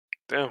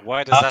Damn.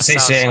 Why does that sound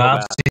so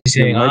bad?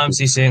 I'm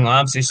CCing.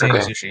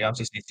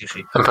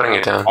 I'm putting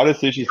it down. Why does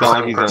Sushi sound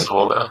like he's in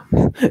Principal, though.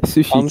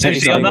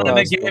 Sushi, I'm not in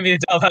the game, you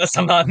dumbass.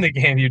 I'm not in the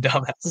game, you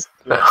dumbass.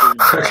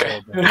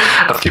 Okay.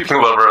 I'm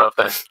keeping Lover up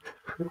then.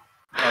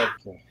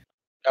 Okay.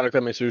 Gotta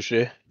claim my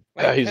Sushi.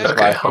 Wait, Yeah, he's a Kendrick,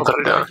 spy. I'll put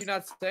it why down. did you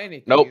not say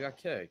anything? Nope. You got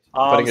kicked.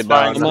 Putting it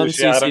down. I'm on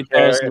Sushi, I CC don't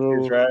care if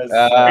personal. he's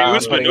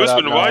res. Putting it up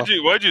Usman,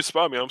 now. why'd you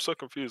spot me? I'm so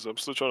confused. I'm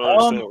still trying to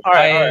understand.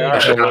 Alright.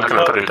 Actually, I'm not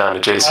gonna put it down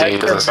to JC. He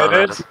doesn't sound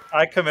right.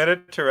 I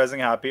committed to resing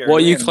Happy. What are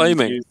you early and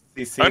claiming? used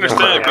CC. I understand,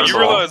 but you Principal.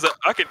 realize that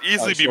I could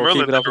easily be Merlin,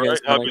 Keep it up right?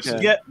 against me, I don't Obviously.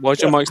 care. Yeah.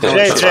 Watch your mic down.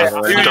 Jay, He does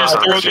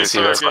sound like Jay,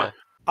 JC, that's fine.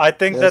 I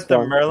think That's that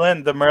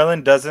fine. the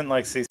Merlin doesn't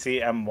like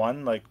CC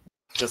M1 like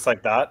just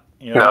like that.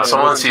 You know? No, if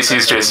someone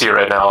CC's JC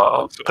right now,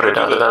 I'll put it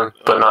down to them,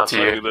 but not to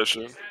you.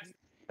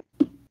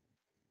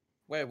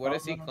 Wait, what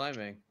is he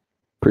claiming?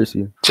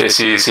 Percy.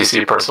 JC,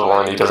 CC, Percival,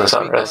 and he doesn't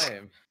sound res.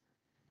 Claim?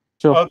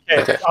 Sure.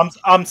 Okay, Okay.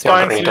 I'm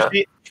spying putting it down.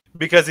 CC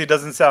because he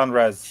doesn't sound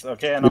res.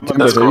 Okay, and I'm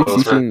That's Are you cool,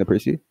 CCing the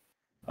Percy?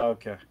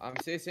 okay. I'm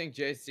CCing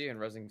JC and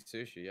resing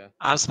Sushi, yeah.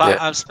 I'm spying.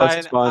 Yeah. I'm spying.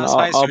 That's fine. I'm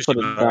spying I'll Sushi, put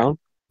by it the way. down.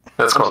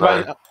 That's cool,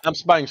 man. I'm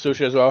spying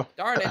Sushi as well.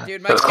 Darn it,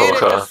 dude. My That's cool, kid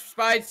cool. just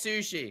spied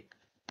Sushi.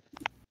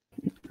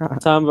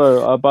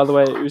 Tambo, by the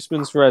way,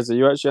 Usman's res. Are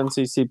you actually on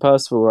CC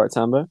Percival, right,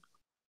 Tambo?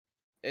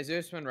 Is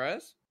Usman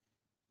res?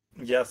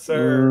 Yes,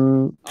 sir.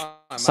 Mm, Oh,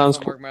 I might Sounds as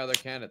well mark my other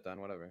candidate then,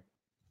 whatever.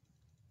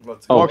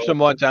 Let's Oh. go. Mark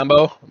someone,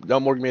 Tambo.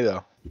 Don't mark me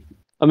though.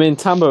 I mean,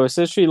 Tambo, it's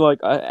literally like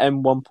a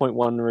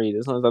M1.1 read.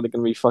 It's not like they're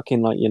going to be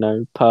fucking, like, you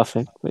know,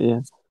 perfect. But yeah.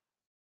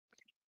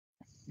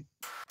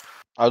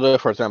 I'll do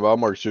it for Tambo. I'll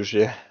mark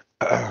Sushi. I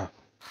Oh,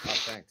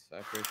 thanks. I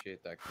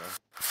appreciate that,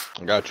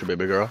 Carl. got you,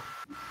 baby girl.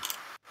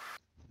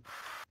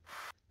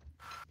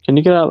 Can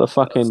you get out the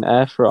fucking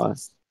air fryer?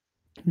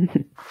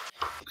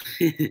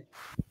 Dude,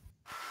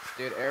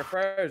 air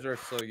fryers are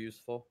so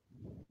useful.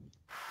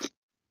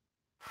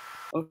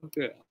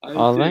 Okay.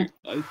 Are they?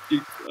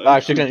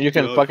 Actually, you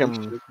can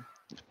fucking.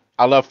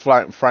 I love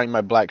frying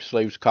my black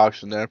slaves'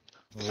 cocks in there.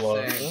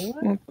 Same.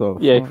 What the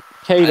Yeah, fuck?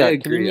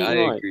 K-Dad, can you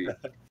right?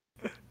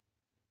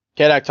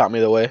 Kedak taught me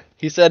the way.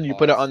 He said you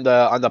put it on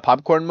the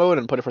popcorn mode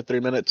and put it for 3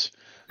 minutes.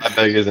 My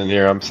bag isn't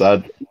here. I'm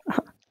sad.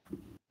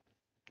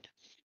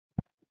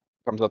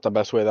 Comes out the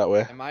best way that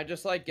way. Am I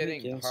just like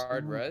getting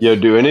hard res? Yo,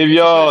 do any of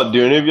y'all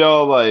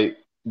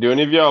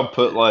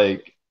put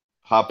like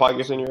hot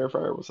pockets in your air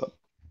fryer? What's up?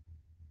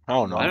 I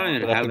don't know. I don't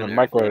even Put that have in an the air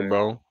microwave, fryer.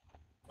 bro.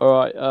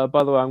 Alright,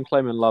 by the way, I'm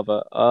claiming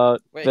Lover.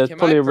 Wait, There's can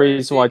probably a my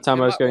reason why courtesy- can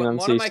Tamo's my- going on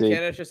One of my CC.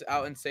 candidates just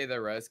out and say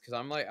their res, because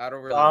I'm like, I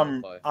don't really want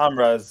to play. I'm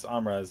res.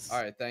 I'm res.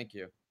 Alright, thank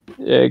you.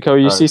 Yeah, Cole,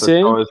 you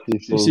CCing?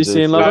 You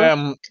CCing I Lover?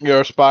 am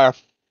your spy.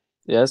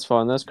 Yeah, that's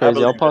fine. That's crazy.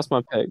 I'll believe pass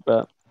my pick,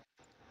 but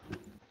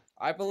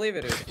I believe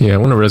it is. Yeah, I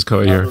want to res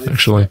Koa here,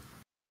 actually.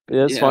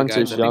 yeah, it's Yeah, fine, guys,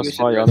 I Sushi. think I'll we should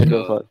spy you. I res don't give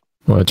a Koa. fuck.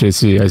 Well,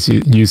 JC, I see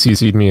you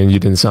CC'd me and you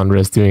didn't sound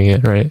res doing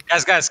it, right?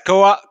 Guys,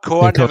 Koa And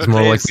never Koa's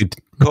more plays. likely,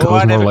 Koa Koa's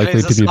more never likely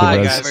plays to a be the spy,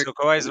 res. guys. So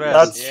Koa is res.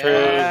 That's Yeah. true.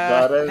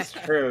 That is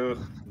true.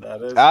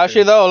 That is Actually,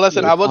 true. though,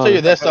 listen, I will tell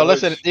you this. Though, I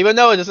wish. listen, even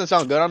though it doesn't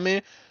sound good on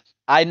me,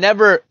 I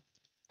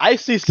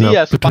CC No,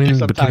 as spy between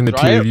sometimes, the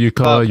two right? of you,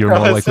 Koa, you're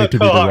more likely to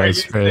be the Are you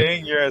res, right?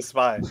 saying you're a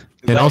spy? Is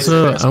And that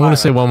also, you're a I want to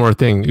spy? say one more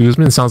thing.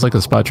 Usman sounds like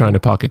a spy trying to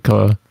pocket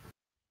Koa.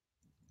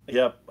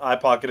 Yep, I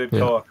pocketed Yeah.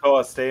 Koa.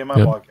 Koa, stay in my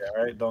Yep. pocket,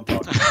 alright? Don't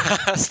talk.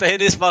 Stay in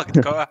his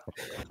pocket, Koa.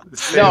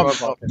 Stay No, in my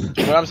pocket.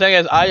 what I'm saying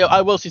is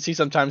I will CC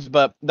sometimes,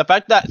 but the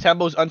fact that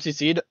Tambo's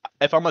unCC'd,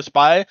 if I'm a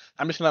spy,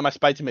 I'm just gonna let my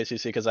spy teammate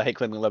CC because I hate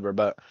claiming liver,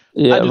 but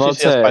Yeah, I do but I'll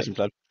CC as spy say,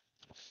 sometimes.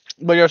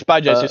 But you're a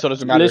spy, JC, so it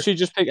doesn't matter. literally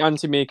just pick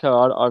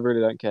anti-Miko. I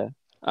really don't care.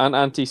 And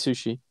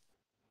anti-Sushi.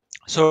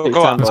 So Big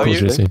Koa, time That's are cool,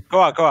 you JC.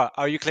 Koa,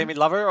 are you claiming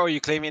lover or are you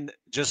claiming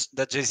just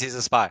that JC is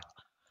a spy?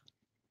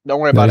 Don't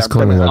worry No, about he's it.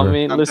 claiming I'm lover. I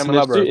mean, I'm listen, claiming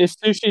lover. if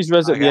Sushi's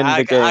res at the end of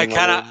the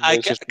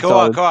game,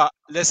 Koa,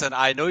 listen,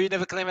 I know you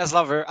never claim as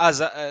lover as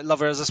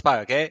a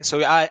spy, okay?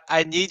 So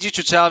I need you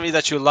to tell me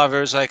that you're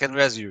lover so I can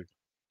res you.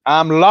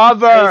 I'm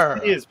lover.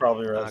 He is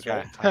probably res,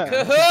 Okay. right?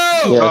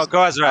 Kahoo! Yes.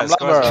 Go as I'm res.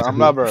 Go as lover. res. I'm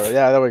lover.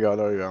 Yeah, there we go.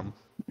 There we go.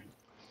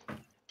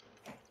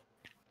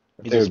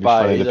 He's a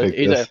spy.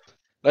 He's a.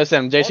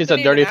 Listen, JC's Well, a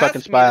didn't dirty even fucking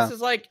ask me. spy. This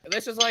is like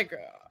this is like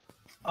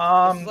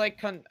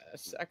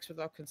sex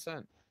without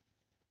consent.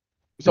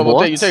 So we'll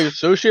What? take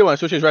sushi when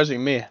sushi's resing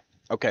me.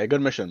 Okay,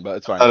 good mission, but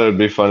it's I fine. thought it would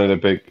be funny to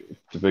pick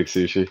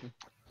Sushi.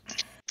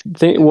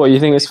 What, you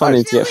think it's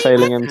funny to get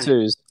failing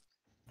M2s?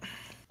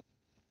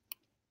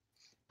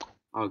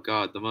 Oh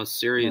god, the most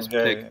serious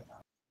Okay. pick.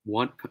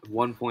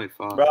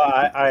 1.5. Bro,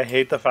 I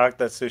hate the fact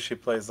that Sushi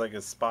plays like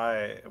a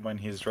spy when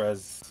he's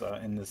res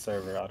in the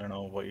server. I don't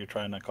know what you're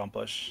trying to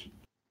accomplish.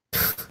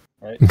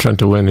 Right? I'm trying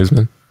to win,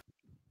 Usman.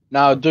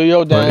 Now, do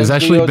your But dance. it's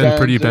actually been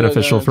pretty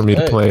beneficial for me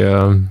to play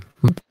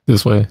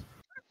this way.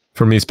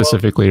 For me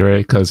specifically,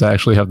 right? Because I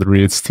actually have the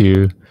reads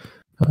to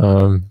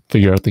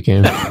figure out the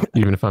game,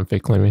 even if I'm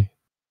fake claiming.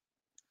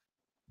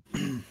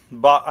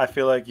 But I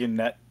feel like you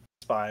net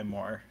spy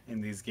more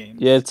in these games.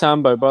 Yeah,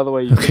 Tambo. By the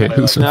way, you Okay,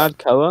 can add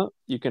color.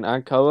 You can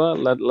add color.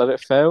 Let it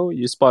fail.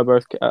 You spy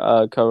both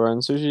Koa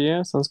and Sushi.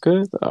 Yeah, sounds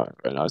good. All right,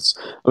 very nice.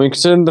 I mean,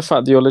 considering the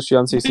fact that you're literally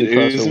on CC Did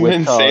first with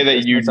Usman card, say that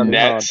it's you not that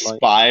net hard, like-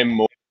 spy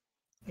more?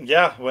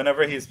 Yeah,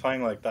 whenever he's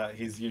playing like that,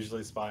 he's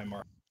usually spy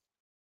more,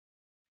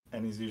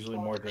 and he's usually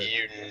more good.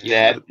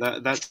 Yeah,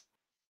 that's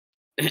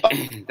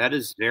that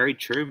is very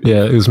true.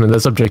 Yeah, Usman,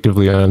 that's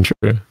objectively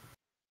untrue.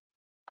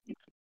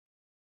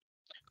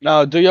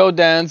 No, do your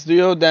dance, do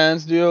your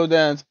dance, do your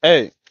dance.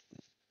 Hey,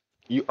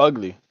 you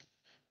ugly.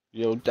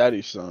 Yo,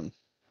 daddy's son.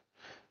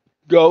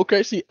 Go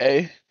crazy,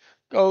 A.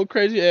 Go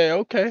crazy, A.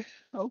 Okay,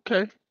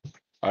 okay.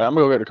 Alright, I'm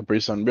gonna go get a Capri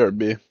Sun.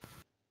 BRB.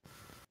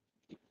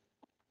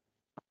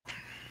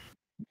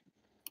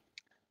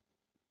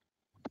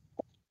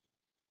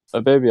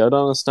 Baby, I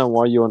don't understand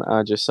why you want to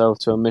add yourself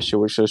to a mission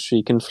which says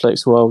she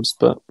conflicts worlds,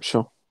 but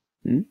sure.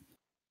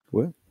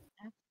 What?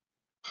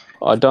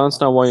 I don't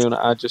understand why you want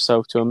to add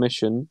yourself to a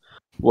mission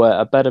where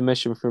a better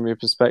mission from your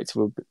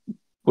perspective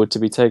would to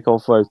be take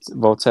off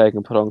Voltaire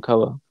and put on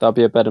color. That'd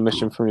be a better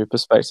mission from your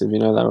perspective. You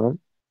know that, right?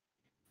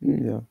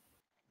 Yeah.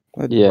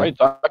 Yeah. Why are you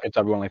talking to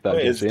everyone like that?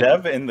 Wait, is JC?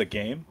 Dev in the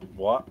game?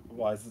 What?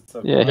 Why is it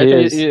so? Yeah, quiet? he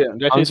is. Yeah,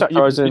 I'm you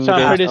surprised in sound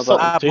games pretty how about-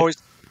 salty. boys.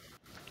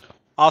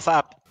 Off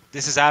app.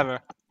 This is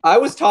Hammer. I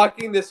was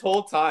talking this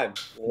whole time.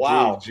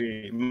 Wow.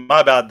 GG.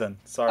 My bad then.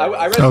 Sorry.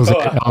 I read I was,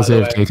 Koa, I by was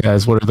the way. AFK,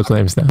 guys. What are the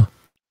claims now?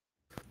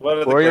 What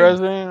are the Who are you claims?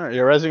 resing?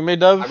 You're resing me,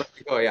 Dove?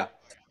 Oh yeah.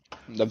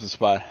 That's a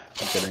spy.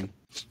 I'm kidding.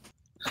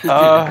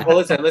 Well,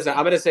 listen.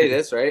 I'm gonna say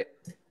this, right?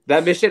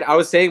 That mission, I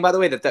was saying, by the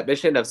way, that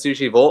mission of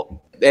Sushi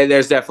Volt,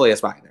 there's definitely a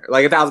spy in there,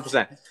 like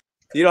 1,000%.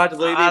 You don't have to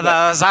believe me. But...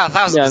 Yeah, and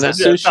 1,000%.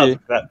 that's sushi.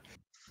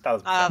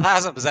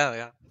 1,000%,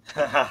 yeah.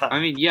 I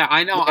mean, yeah,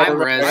 I know I'm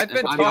res. I've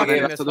been I'm talking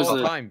gonna- this so there's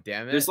whole a- time,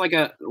 damn it. There's like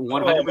a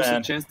man.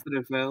 100% chance that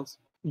it fails.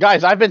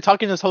 Guys, I've been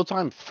talking this whole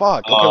time.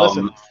 Fuck. Okay,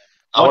 listen.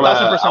 I want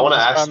 1000% to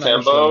spy ask on that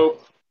Tambo.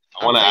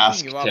 I want to I'm ask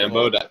taking you up,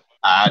 Tambo Vol. to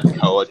add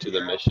Koa to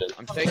the mission.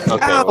 I'm taking.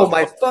 Okay, Ow, well,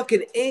 my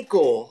fucking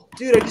ankle,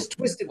 dude! I just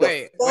twisted the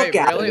Wait, fuck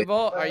out of really, it.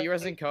 Volt? Are you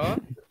resing Koa?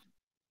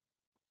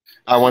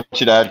 I want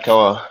you to add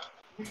Koa.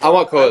 I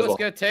want I Koa as was well.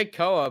 gonna take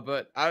Koa,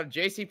 but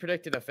JC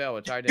predicted a fail,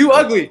 which I didn't. You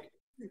ugly.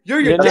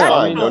 You're your Yeah, no, dad.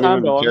 I mean, Don't even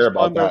Tambo, care I'm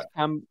about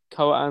spying both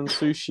Koa and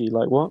Sushi.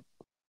 Like what?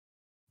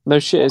 No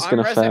shit is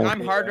gonna fail.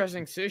 I'm hard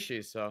resing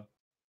Sushi, so.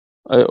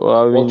 Well,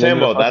 I mean, Well, then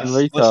Tambo, you're a fucking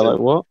that's- retard. listen. Like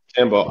what?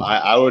 Tambo,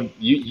 I would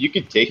you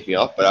could take me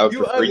off, but I would You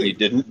prefer ugly. you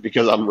didn't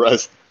because I'm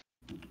res.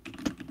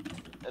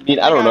 I mean,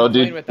 I don't got know,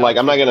 clean dude. without Like,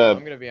 I'm not you, gonna.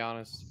 I'm gonna be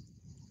honest.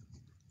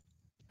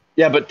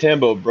 Yeah, but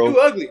Tambo, bro, You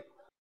ugly.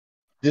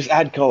 just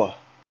add Koa.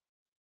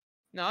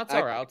 No, it's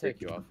alright. I'll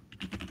take you off.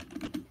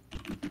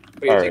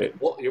 Wait, you're Alright. taking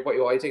Volt- why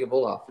are you taking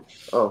Bull off?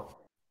 Oh.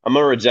 I'm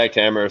gonna reject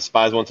Hammer. If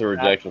Spies want to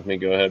reject with me,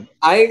 go ahead.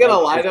 I ain't gonna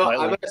Okay, lie though. slightly.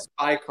 I'm gonna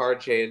spy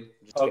card chain.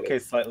 Just Okay, kidding.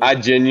 slightly. I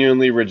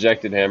genuinely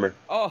rejected Hammer.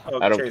 Oh,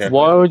 I don't Okay, care.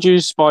 Why would you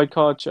spy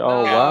card? Oh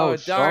No, wow,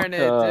 darn it,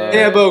 shocker. dude.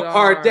 Tambo, darn.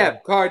 card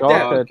depth, card depth.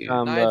 Shocker, Okay.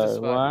 Nice Tambo. as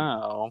fuck.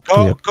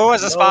 Wow. Go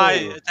as a spy.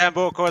 No.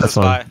 Tambo, go as a That's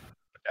spy. fine.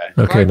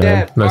 Okay, Card man.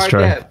 depth, Nice card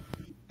try. depth.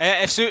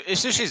 If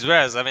Sushi's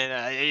res, I mean,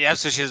 you have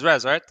Sushi's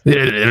res, right? Hey,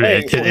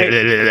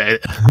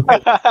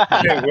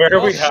 where are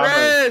we Oh,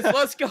 having? Trez,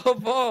 let's go,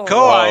 Vol.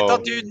 Koa, I Whoa.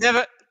 thought you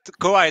never.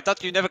 Koa, I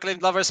thought you never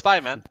claimed lover spy,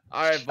 man.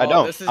 Alright, I Vol,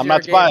 don't. this is I'm your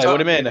not game. spy. Stop What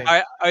do you mean?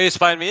 kidding. Are you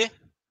spying me?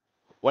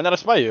 Why not a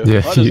spy you?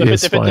 Yeah, Oh, he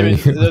there's is a 50-50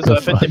 spying. there's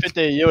a Fine.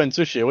 50-50 you and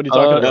Sushi. What are you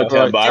talking No, about?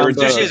 Tambo, I Tambo.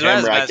 reject Sushi's res,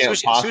 Hammer. I man. can't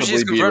Sushi's possibly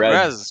be confirmed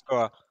red. res.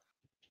 Koa.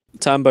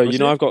 Tambo, Was you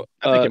know it? I've got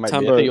I think it might be. I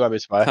Tambo. think you might be a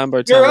spy. Tambo,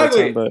 You're Tambo,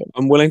 ugly. Tambo.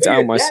 I'm willing to You're out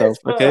your myself.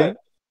 dad's Okay. son.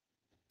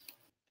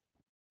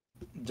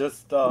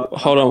 Just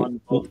Hold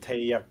on.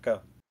 Voltaica.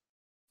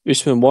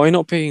 Usman, why are you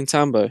not picking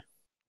Tambo?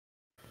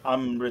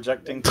 I'm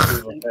rejecting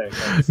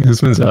Voltaica.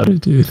 Usman's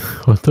outed, dude.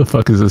 What the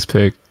fuck is this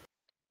pick?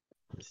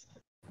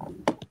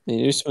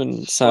 Usman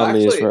Well,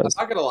 sadly actually, is I'm res.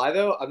 not gonna lie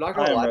though. I'm not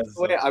gonna I am lie. res.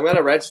 Wait, I'm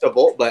gonna register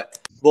Volt, but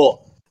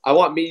Volt. I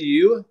want me,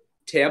 you,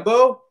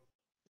 Tambo,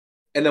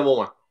 and then one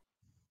more.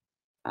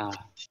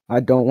 I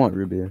don't want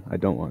Ruby. I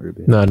don't want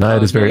Ruby. No,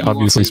 Nayad is no, very you want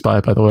obviously me. spy,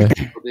 by the way.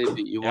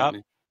 Baby, you want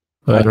me?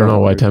 I don't know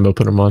why Tambo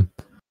put him on.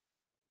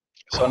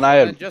 So Then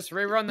Nayad, just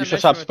rerun the you should mission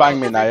stop spying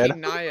me, without Nayad.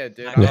 picking Nayad,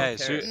 dude. I Okay, don't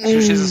care.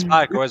 Sushi's a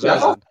spy. Go as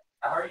res. then.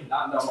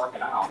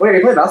 Wait,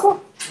 you play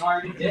basketball?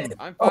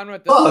 I'm fine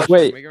with this. Fuck.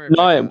 Wait, We can reject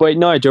no, that. wait,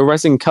 no, you're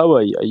resing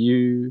Koa. Are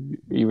you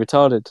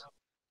retarded?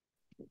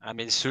 I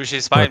mean,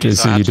 Sushi's spying Okay, me,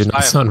 so so I you have to did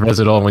not spy him. sound res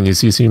at all when you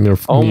CC me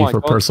Oh me my for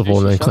god, Percival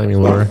and Sushi, then shut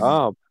claiming the lower. fuck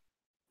up.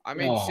 I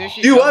mean,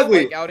 Sushi You does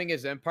ugly. like outing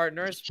his in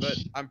partners, but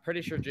I'm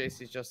pretty sure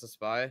JC's just a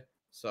spy,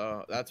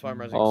 so that's why I'm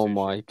resing Oh Sushi.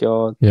 my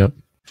god. Yep.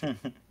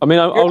 I mean,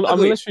 You're I'm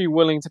ugly. literally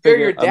willing to You're pick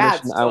your a mission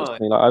dad's out son.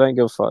 to me. Like, I don't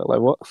give a fuck. Like,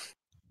 what?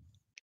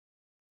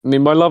 I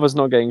mean, my lover's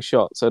not getting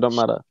shot, so it don't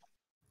matter.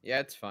 Yeah,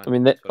 it's fine. I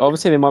mean, they, It's whatever.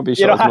 obviously they might be You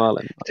shot don't as have-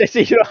 Marlin.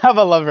 JC, you don't have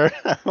a lover.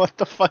 What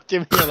the fuck do you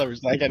mean your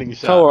lover's not getting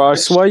shot? Koa, I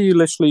swear you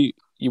literally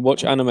you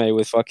watch anime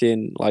with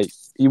fucking like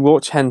you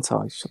watch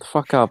hentai. Shut the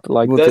fuck up.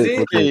 Like, We'll Does take- he?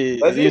 we'll take-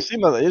 Does he? You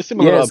seem a little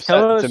yes,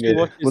 Koa upset to actually me.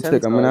 watches We'll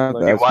take- I'm gonna have hentai.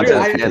 to Like, ask watch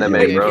Dude, his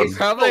anime, bro. He's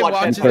probably watch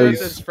watching hentai. with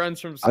his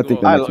friends from I school.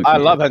 think I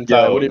that- love hentai.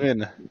 Yo. What do you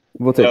mean?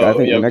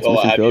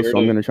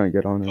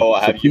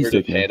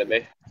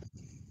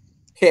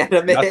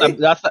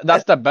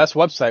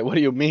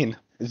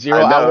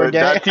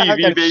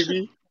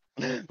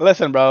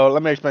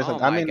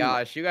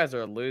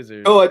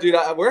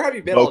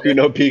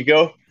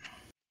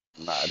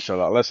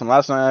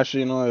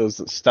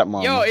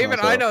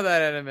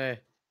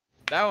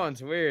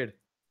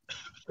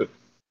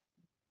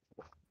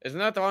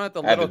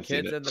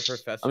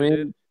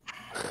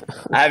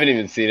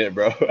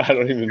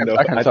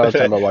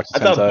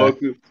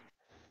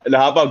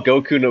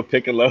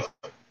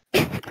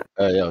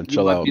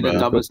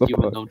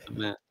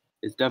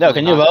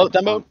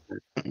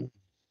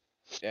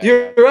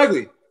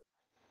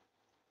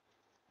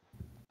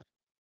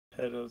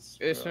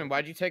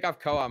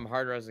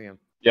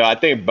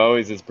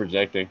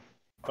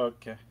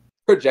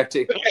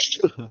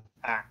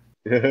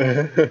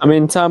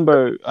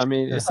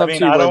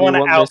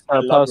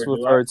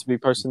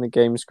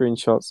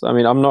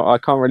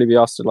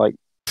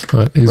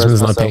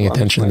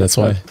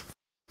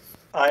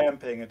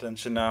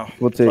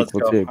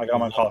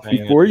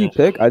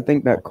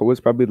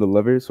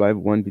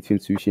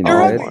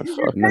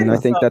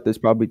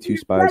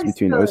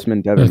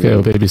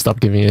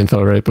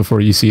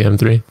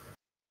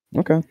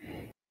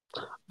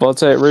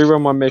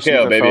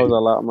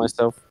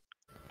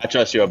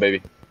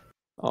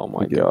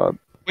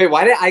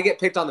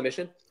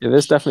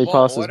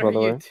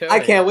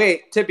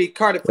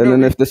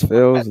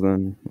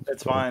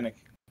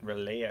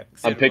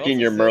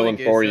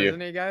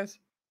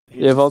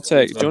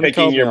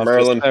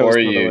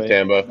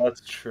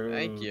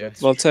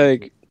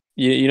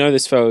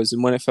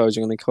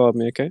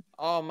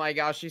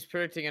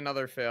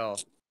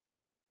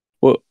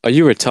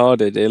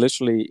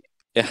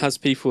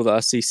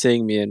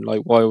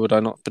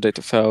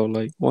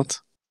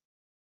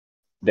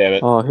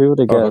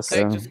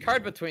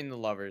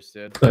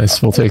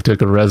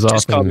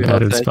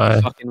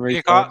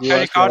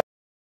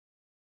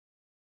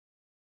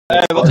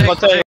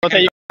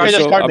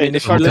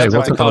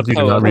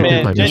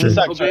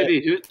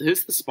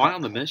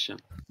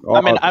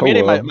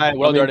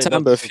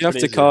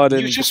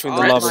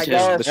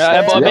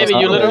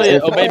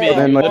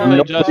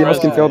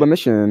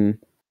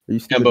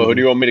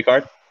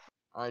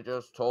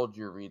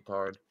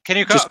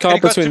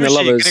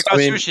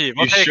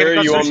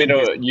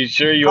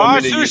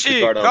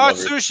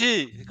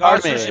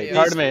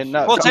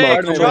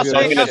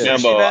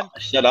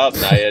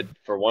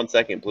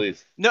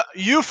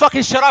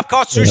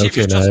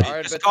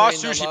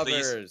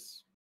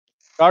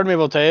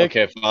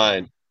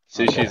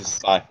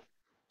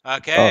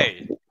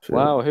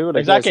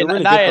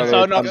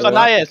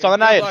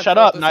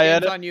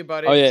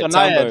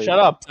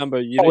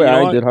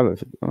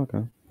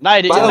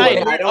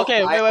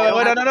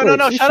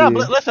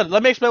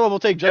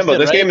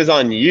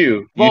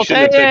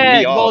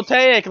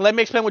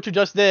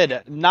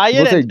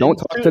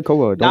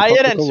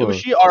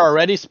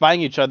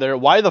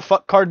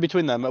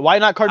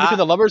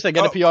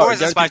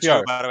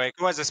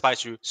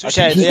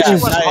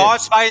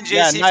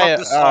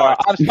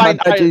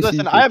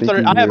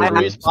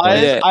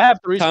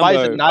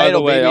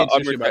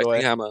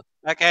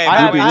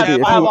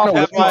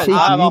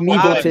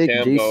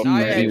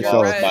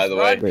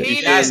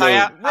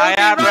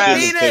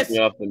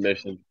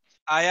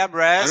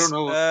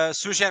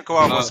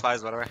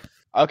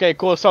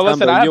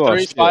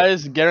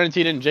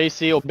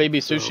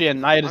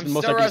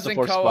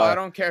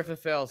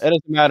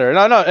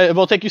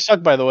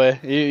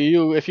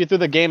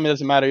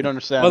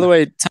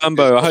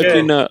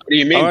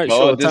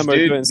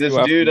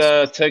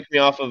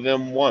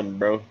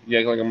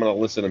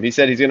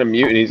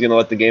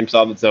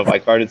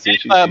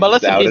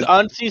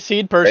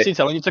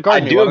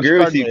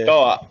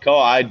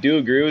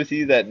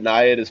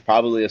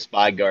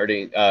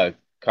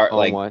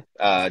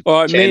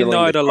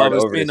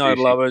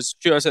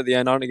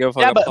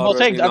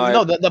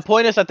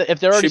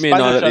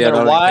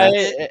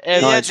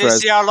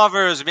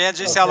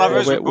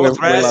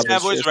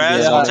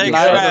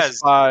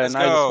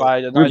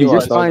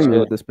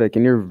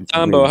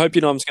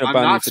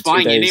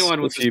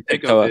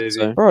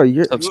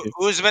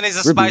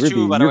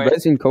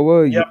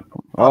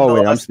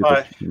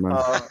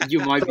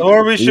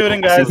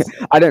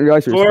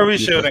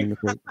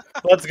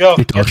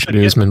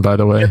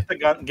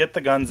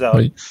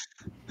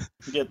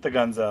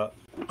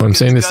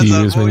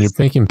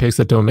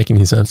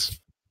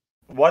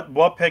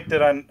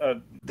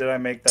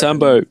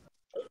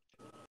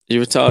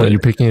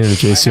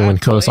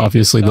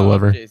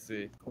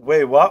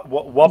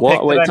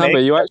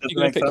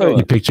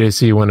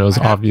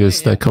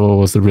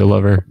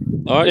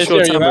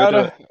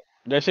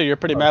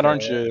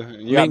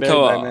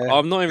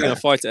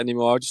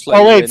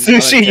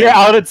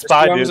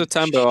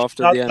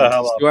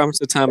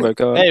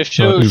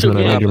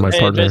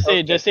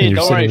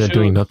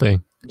 doing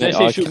nothing. Mate,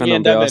 JC, I shoot me cannot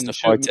and be asked Devin. to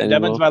fight Devin's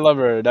anymore. my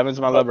lover.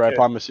 Devin's my lover. I Okay.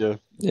 promise you.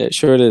 Yeah,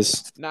 sure it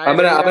is. Nah, I'm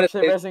gonna actually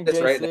say resing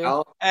this right JC.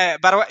 now.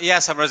 By the way,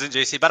 yes, I'm Resident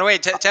JC. By the way,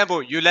 Tambo,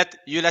 you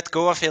let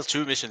Goa fail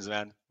 2 missions,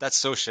 man. That's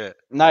so shit.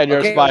 Nah, you're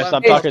Okay, a spy. well,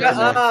 Stop hey, talking shut to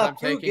me. up. I'm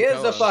Who taking gives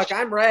a Koa. fuck?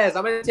 I'm Rez.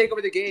 I'm gonna take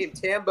over the game.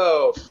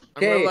 Tambo.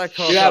 I'm gonna Okay, let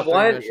Koa you fail have 3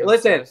 one. missions,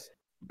 Listen. guys.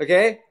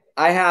 Okay,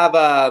 I have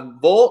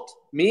Volt,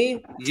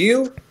 me,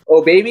 you,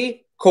 oh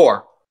baby,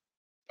 Core.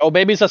 Oh,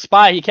 baby's a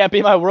spy. He can't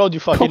be my world, you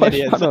fucking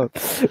idiot. Dev,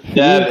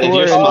 if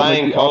you're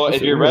spying Koa,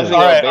 if you're rezzing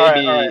Alright, a alright,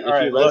 baby, alright, if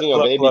alright. you're Look, rezzing a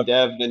look, baby look.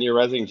 Dev, then you're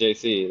rezzing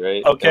JC,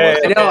 right? Okay,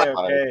 Then I know,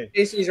 what's okay.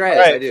 JC's Rez.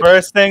 All I right, do.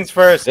 first things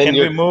first. Then Can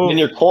you're we move? then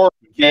your core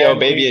Can KO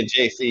baby we- and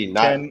JC,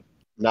 not Can,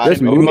 not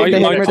Just even move My, the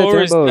my hammer to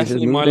core is Tambos. Just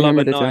definitely move my the love hammer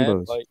at to night.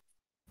 Tambos. Like,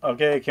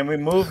 okay, can we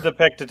move the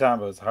pick to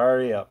Tambos?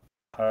 Hurry up.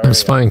 Hurry I'm up.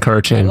 spying car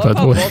I chain, by love the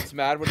how way. Volt's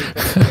mad when he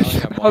thinks he's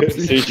yelling at Mark.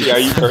 Sushi, are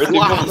you Percy,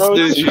 Wow, bro?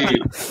 Sushi.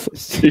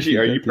 Sushi,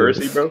 are you Thank you.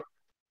 Percy, bro?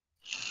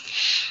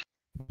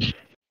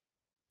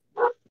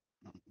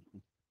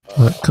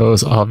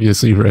 Koa's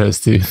obviously res,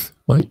 dude.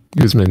 Like,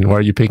 Guzman, why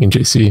are you picking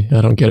JC?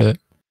 I don't get it.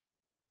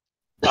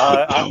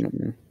 I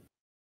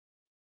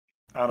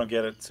don't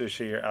get it,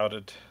 Sushi. You're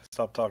outed.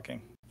 Stop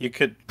talking. You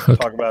could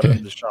talk about it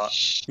in the shot.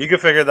 You could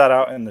figure that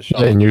out in the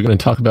shot. And you're going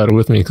to talk about it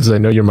with me because I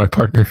know you're my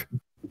partner.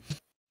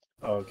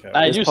 Okay.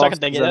 I This do suck pass at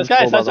thinking. is This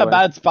guy's M4, by such the a way.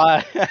 bad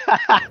spy.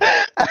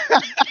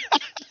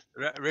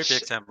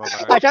 Repick Tambo.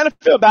 I kind of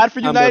feel bad for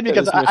you, Tambo, Nayad, take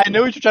because this I mission.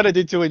 knew what you're trying to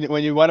do too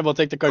when you wanted to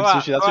take the card Koa,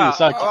 Sushi. That's where you Koa,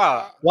 suck.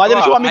 Koa, Why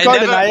didn't you want me I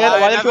carded, never- Nayad?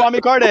 I Why didn't you want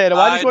me carded?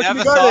 Why didn't you want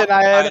me carded,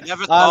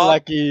 Nayad?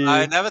 Unlucky.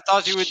 I never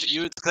thought you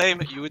would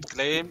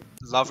claim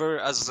lover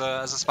as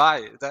a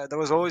spy. That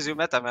was always your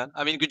meta, man.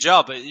 I mean, good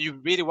job.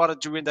 You really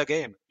wanted to win the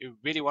game. You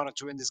really wanted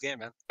to win this game,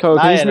 man. Cole,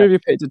 can you just Nayad. move your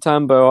pick to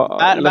Tambo?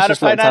 Matter Let's of just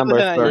fact, let Tambo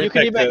listen, throw. you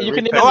can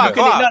even, Koa,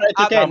 no, it's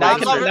okay. I'm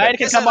Nayad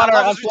can come on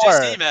our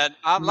M4.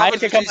 Nayad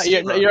can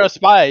come. You're a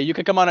spy. You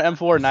can come on an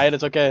M4, Nayad.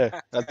 It's okay.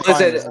 That's fine.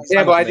 Listen, That's fine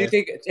Tambo, with I me. do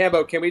think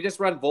Tambo. Can we just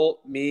run Volt,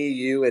 me,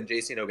 you, and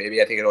JC? No,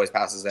 baby. I think it always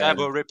passes that.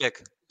 Tambo,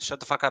 Repick. Shut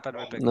the fuck up and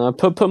Repick. No,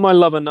 put my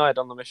love at night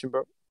on the mission,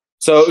 bro.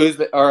 So,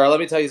 or let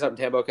me tell you something,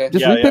 Tambo. Okay.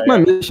 Just Yeah, repick yeah, my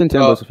yeah. mission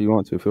Tambos if you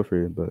want to. Feel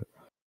free. But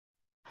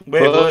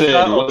Wait, what's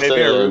that? Oh, Listen,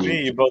 baby or listen.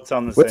 Ruby? You both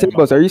sound the what same.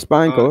 Tambos? Are you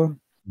spying, Uh, Koa?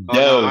 Oh,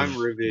 no, I'm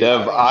Ruby.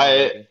 Dev,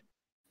 I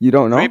You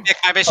don't know? Repick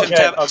my mission, Okay,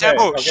 Tambo. okay,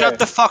 Tambo, okay. shut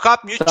the fuck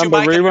up. Mute your Tambo,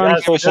 mic. and rerun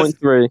repeat my mission.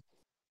 4.3.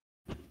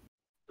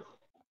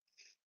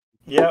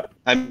 Yep.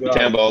 I'm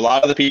Tambo. A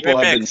lot of the people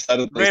have been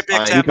subtly Repick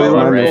spying Tambo.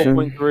 Koa, Rerun right?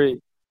 mission.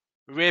 4.3.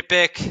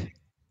 Repick.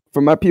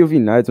 From my POV,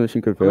 Nide's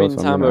mission could I fail, mean, so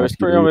I'm Tambo, gonna it's ask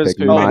you pretty to obvious repick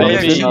who my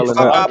baby, mission. shut the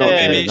but fuck I up, don't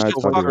baby, think Shut Nide's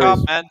the probably fuck right. up,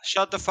 man.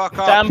 Shut the fuck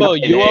up. Tambo,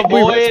 you Hey,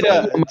 avoid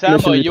mission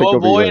Tambo, to you pick over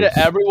avoid yours.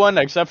 everyone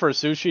except for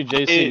Sushi,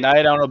 JC, Hey, Night.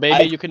 I don't know,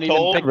 baby. You can even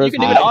told- pick. I You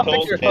can even told off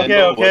pick yourself.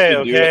 Okay, okay,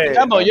 okay.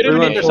 Tambo, you didn't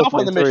even Rerun need yourself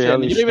on the 4.3, mission.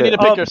 holy You didn't even need to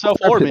shit. pick yourself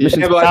or me.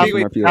 Mission's Tambo, I passed think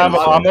from we. my POV. I'm,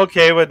 so- I'm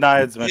okay with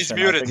Nide's mission. He's I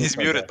muted. think He's it's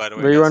muted, okay. by the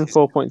way. Rerun guys.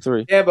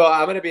 4.3. Tambo,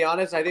 I'm gonna be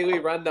honest. I think we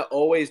run the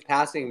always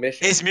passing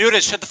mission. He's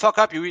muted. Shut the fuck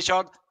up, you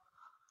retard.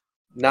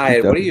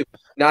 Nide, what are you?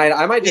 Nide,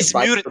 I might just. He's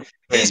spy muted. for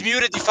He's cringe.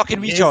 muted, you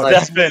fucking He's retard.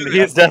 deafened.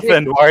 He's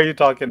deafened. Why are you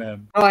talking to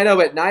him? No, I know,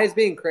 but Nide's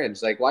being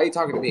cringe. Like, why are you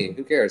talking to me?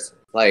 Who cares?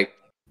 Like,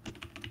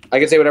 I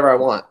can say whatever I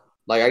want.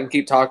 Like, I can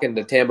keep talking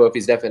to Tambo if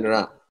he's deafened or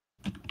not.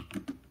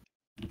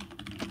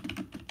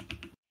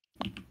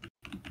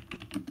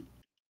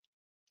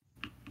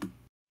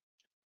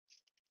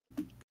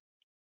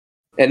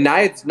 And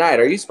Nide,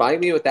 are you spying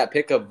me with that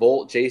pick of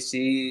Volt,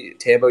 JC,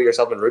 Tambo,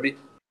 yourself, and Ruby?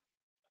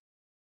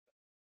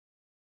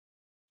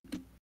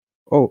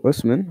 Oh,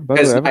 Usman. By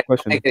the way, I have a That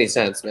question. doesn't make any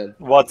sense, man.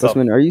 What's up?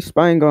 Usman, are you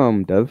spying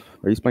Dev?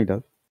 Are you spying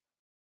Dev?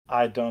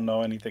 I don't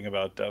know anything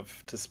about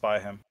Dev to spy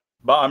him,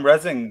 but I'm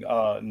rezzing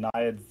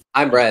Nide's.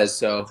 I'm Rez,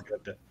 so That's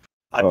good.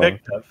 I Oh.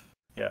 picked Dev.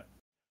 Yeah.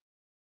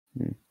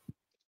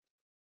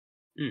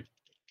 Hmm.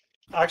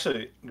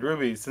 Actually,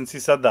 Ruby, since you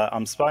said that,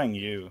 I'm spying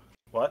you.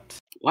 What?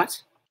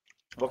 What?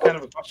 What kind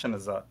of a question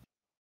is that?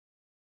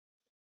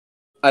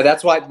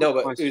 that's why. No,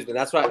 but Usman,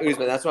 that's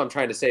what I'm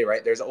trying to say,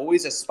 right? There's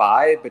always a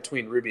spy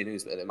between Ruby and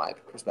Usman, in my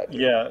perspective.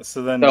 Yeah.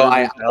 So then So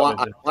Ruby's I want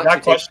outed. to that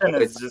take question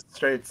away- is just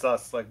straight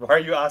sus. Like, why are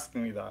you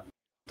asking me that?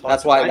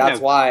 That's why. I That's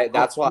know. why.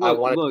 That's why I Look,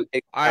 wanted look. to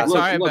take. All right, Look,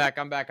 sorry, look.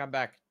 I'm back.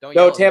 Don't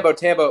No, yell at me.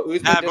 Tambo, Usman.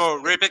 Tambo,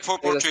 Repick there's a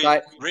 4.3.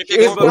 spy- Repick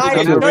Usman, 4.3.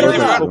 Nide, no, no,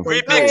 Rerun. no.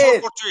 Repick Nide,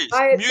 4.3.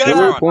 Nide, Mute shut Zero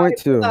everyone. up. point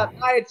two.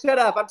 Nide, shut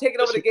up. I'm taking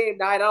over the game,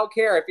 Nide. I don't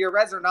care if you're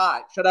Rez or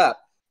not. Shut up.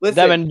 Listen,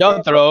 Devin,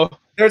 don't throw.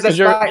 there's a 'cause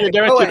you're- spy. you're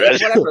Koa, guaranteed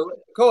Rez. whatever.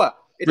 Koa.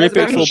 It doesn't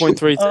Repick matter.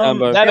 4.3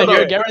 Tambo. Devin, Okay.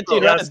 you're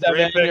guaranteed Yes, Rez,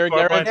 Devin. repick You're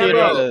 4.3. guaranteed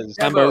Rez.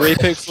 Tambo,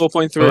 repick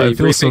 4.3. Oh, I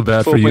feel so repick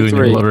bad for you and your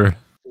 4.3. lover.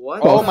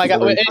 What? Oh my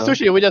god. Wait, hey,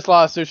 Sushi, we just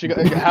lost. Sushi,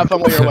 have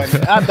fun with your win.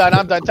 I'm done.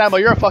 Tambo,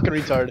 you're a fucking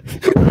retard.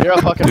 You're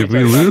a fucking Did retard. we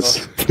Tambo.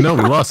 lose? No,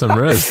 we lost. I'm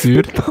res,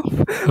 dude.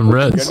 I'm You're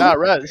res. not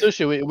Rez.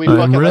 Sushi, we I'm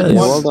fucking Rez. like,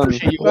 won. Well done.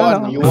 Sushi, you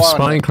won. You I'm won.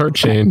 spying card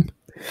chain.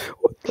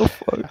 What the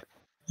fuck?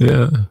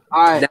 Yeah.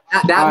 I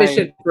That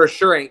mission for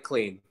sure ain't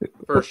clean.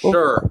 For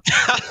sure.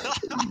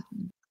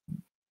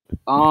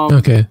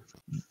 Okay.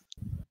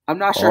 I'm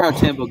not sure how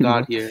Tambo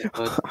got here,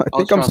 but I I'll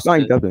think I'm trust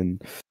spying it. Devin.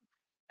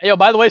 Hey, yo,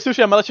 by the way, Sushi,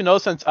 I'm gonna let you know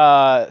since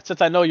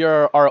I know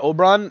you're our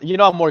Oberon, you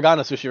know I'm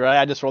Morgana, Sushi, right?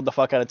 I just rolled the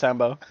fuck out of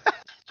Tambo.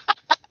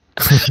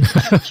 I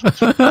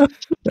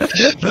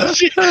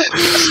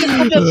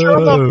just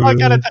rolled the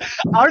fuck out of.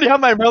 I already have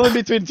my Merlin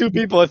between two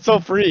people. It's so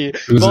free.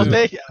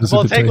 Voltaic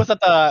was at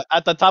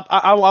the top.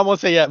 I won't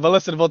say yet, but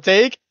listen,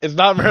 Voltaic is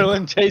not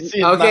Merlin. JC is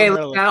not Okay,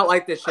 Merlin. I don't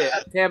like this shit.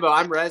 Tambo,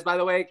 I'm Rez, by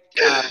the way.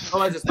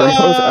 I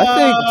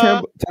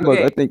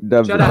think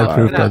Dev. Shut up.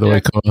 Approved, by the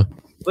way, Koa.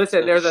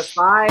 Listen, there's a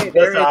spy.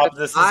 There is a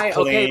This is spy.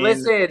 Okay, clean.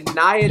 listen.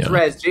 Niad's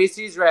Rez,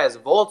 JC's Rez,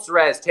 Volt's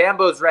Rez,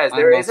 Tambo's Rez. I'm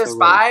There is a also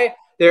spy.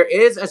 There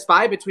is a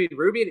spy between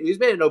Ruby and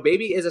Uzman, and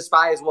Obaby is a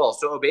spy as well.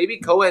 So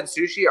Obaby, Koa, and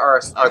Sushi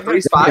are three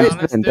spies.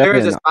 There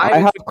is a spy. I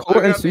have between-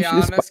 Koa and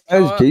Sushi spies,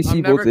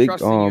 JC Voltaic,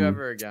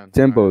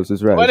 Tambos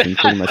is red,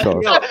 including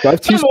myself. So I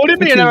have two What do you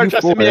mean you never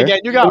trusted me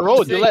again? You got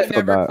rolled. You let.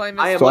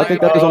 So I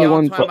think that there's only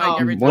one spy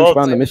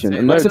on the mission,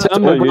 unless it's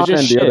Tambo, Oberon you're and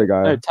just the shit. other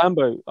guy. No,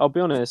 Tambo, I'll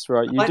be honest,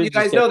 right? You But did you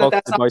just guys get know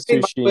that pocketed that's by not the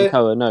same, Sushi and but-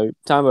 Koa. No,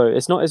 Tambo,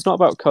 it's not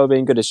about Koa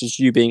being good. It's just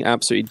you being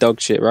absolutely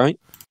dog shit, right?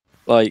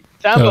 Like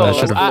Tambo, I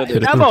should've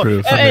hit Tambo.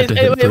 approve. I Hey, meant to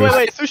hit approve.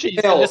 wait, Sushi.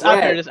 Just out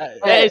there,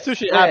 hey,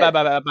 Sushi.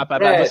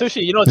 But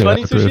Sushi, you know what's Yeah,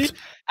 funny, approved. Sushi?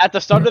 At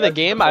the start of the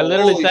game, I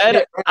literally Holy said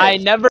shit,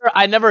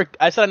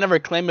 I said I never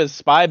claim as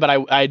spy, but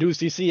I do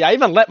CC. I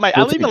even let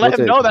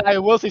him know that I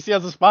will CC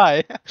as a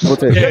spy.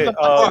 Voltaic, Okay,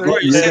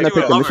 you're you said gonna you were pick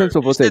a the lover. mission,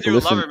 so You said Voltaic, you were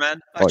a listen. lover,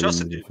 man. I Oh,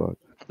 trusted you. fuck.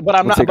 But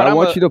I'm not. Voltaic, But I I'm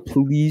want a, you to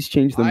please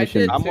change the I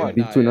mission did too,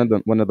 between Naya.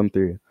 one of them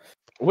three.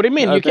 What do you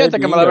mean? No, You can't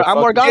baby, take him you lover. go I'm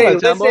fuck Morgana, Hey,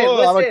 Tambo.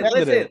 I'm a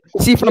candidate.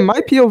 See, from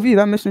my POV,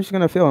 that mission's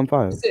gonna fail in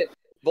 5. Listen,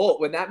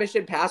 Volt, when that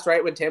mission passed,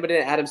 right, when Tambo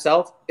didn't add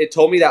himself, it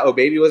told me that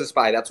Obaby was a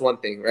spy. That's one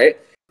thing, right?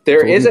 There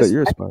Told is me a that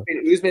you're a spy spy.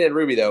 between Uzman and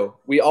Ruby, though.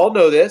 We all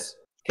know this.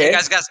 Okay, Hey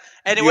guys,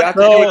 anyone have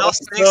to- else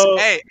thinks? So-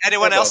 Hey,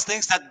 anyone Tambo. else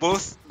thinks that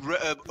both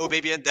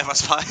Obaby and Dev are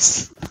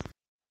spies?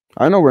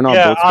 I know we're not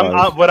Yeah, both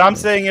spies. what I'm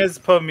saying is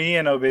put me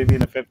and Obaby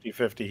in a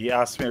 50-50. He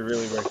asked me a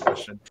really weird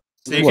question.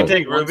 So you What? can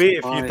take Ruby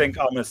if Spy. you think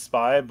I'm a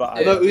spy, but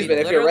No, I Uzman, if you're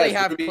literally Rez,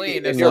 have Ruby, clean.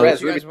 if If you're you Rez,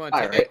 guys Ruby's want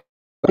spy, to right?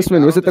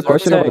 Usman, was it the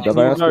question about Voltaic,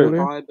 Dev I asked no.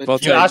 earlier?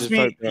 Voltaic, You asked just me.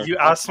 vote, bro. You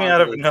asked me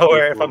out of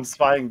nowhere if I'm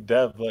spying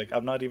Dev. Like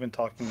I'm not even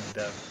talking to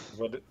Dev.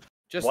 What?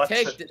 Just What?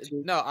 take.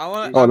 No, I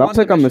want. Oh, that's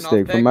like a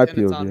mistake from my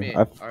POV.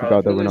 I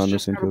forgot that we're not on the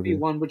There's same just gotta be POV.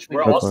 one between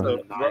We're That's also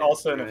fine. we're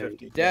also in a right?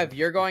 50. Dev,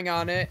 you're going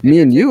on it. Me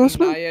you're and you, taking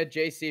Usman? Naya,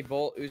 JC,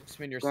 Volt,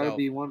 Usman, Gotta yourself.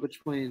 be one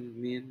between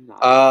me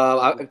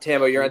and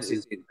Tambo, you're on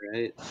CC.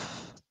 right?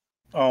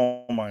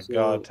 Oh my So,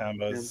 God,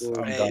 Tambos,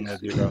 Tambo- I'm done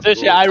with you, bro.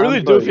 Sushi, I really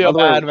do Tambo, feel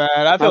by the way, bad,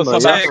 man. I feel so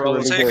Tambo, bad yeah, for really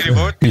Ruby. good. Can you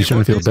vote? You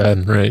shouldn't feel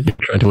bad, right? You're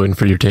trying to win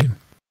for your team.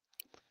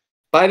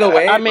 By the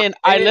way, I mean,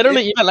 I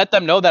literally even let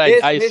them know that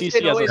I this CC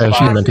mission as always a I spy.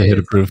 actually meant to hit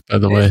approve, by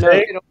the way.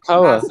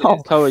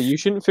 Koa, you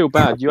shouldn't feel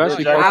bad. You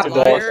actually you're got a to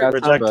liar. go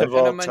Rejective And a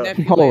Volt.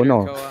 manipulator, Oh,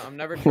 no. Koa. I'm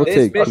never We'll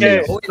trusting take- you. mission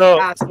Okay, always so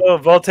passes.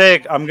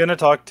 Voltaic, I'm gonna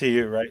talk to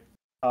you, right?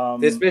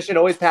 This mission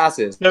always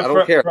passes. No, I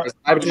don't care. from- It's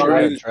spy between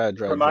from- Ruby.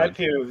 For my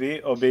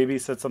POV, Obaby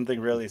said something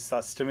really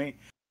sus to me.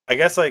 I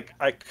guess like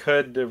I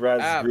could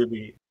res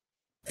Ruby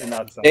in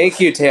that sense. Thank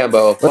you,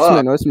 Tambo. Usman. Fuck.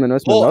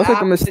 That Well, was like a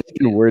after- mistake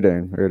in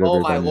wording. Or Oh whatever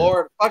my that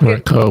lord. Alright,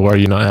 Fucking. Koa, why are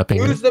you not happy?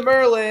 Who's the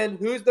Merlin?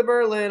 Who's the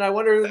Merlin? I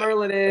wonder who the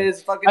Merlin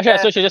is. Fucking. Actually,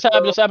 Tambo. Sushi,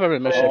 just have a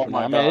mission Oh for now.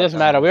 my I mean, it God, doesn't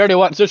matter. We already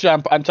want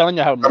Sushi. I'm telling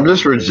you how. I'm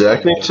just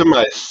rejecting to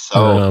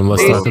myself.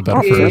 Let's talk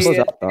about it first.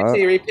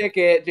 JC, repick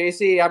it.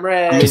 JC, I'm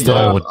red. Just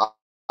tell me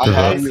I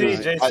have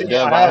JC,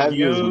 Dev, I I have have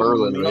you as you,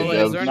 Merlin. Merlin,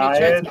 Dev. is there any Naya,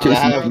 chance I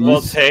have Merlin-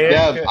 Voltaic.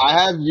 Dev, I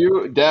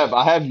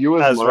have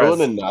you as As Merlin Rez.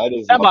 and Knight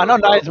as Yeah, but I know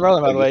Lover, Nice bro.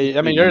 Merlin, by the way.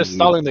 I mean, you're just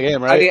stalling the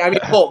game, right? I mean,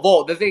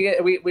 Volt. The thing is,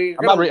 we.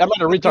 I'm not a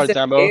retard,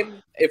 Tambo.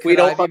 If we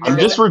Could I don't, be fucking I'm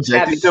just Merlin,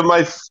 rejecting to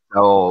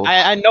myself.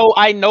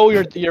 I know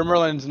you're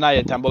Merlin's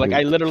Naya, Temple. Like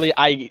I literally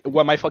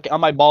when my fucking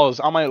on my balls,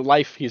 on my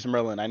life, he's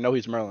Merlin. I know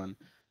he's Merlin.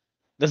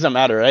 Doesn't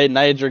matter, right?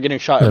 Naids are getting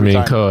shot I every mean,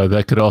 time. Koa,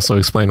 that could also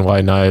explain why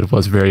Nayad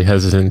was very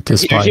hesitant to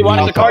spy He me,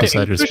 wanted to but card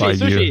decided to spy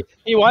Sushi. you.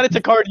 He wanted to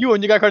card you,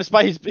 and you got carded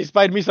spy. He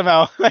spied me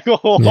somehow. Like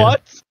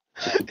what?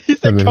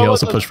 And then he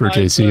also pushed for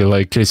JC.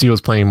 Like JC was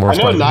playing more I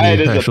know spy than Nayad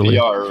me, is actually.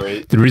 a PR,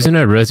 right? The reason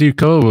I res you,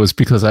 Koa, was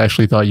because I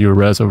actually thought you were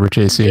res over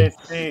JC.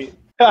 JC,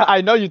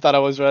 I know you thought I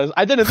was Rez.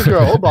 I didn't think you were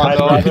Oberon I'd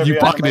though. rather You be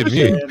on a pocketed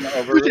me. mission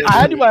over Ruby. I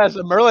had you as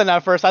a Merlin at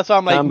first. That's why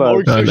I'm like Tambo.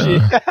 more No, no.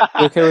 Sushi.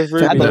 You okay with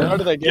Ruby? At the then? start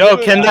of the game, Yo,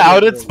 can the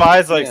outed Yeah.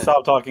 spies like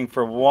stop talking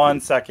for 1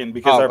 second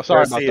because Oh, our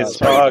sorry about Percy that. is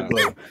Sorry about that.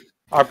 struggling.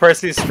 Our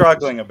Percy is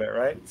struggling a bit,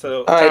 right?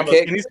 So, All right,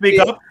 Tambos, can you speak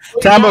up?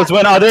 Tambos,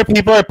 when other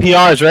people are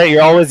PRs, right?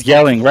 You're always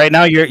yelling. Right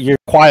now, you're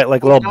quiet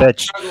like a little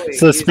bitch.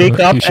 So speak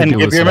up You should and do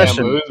give your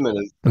listen.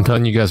 mission. I'm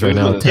telling you guys right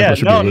now, Temple Yeah,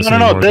 should no, be no, listening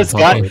no, no. more This than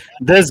guy, talking.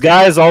 this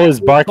guy is always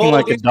barking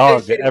like a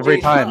dog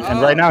every time,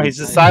 and right now he's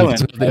just silent.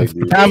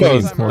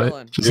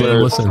 Tambos, Just let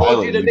him listen.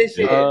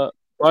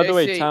 By the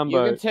way, JC,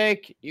 Tambo.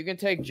 you can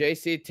take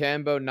JC,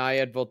 Tambo,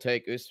 Nayad,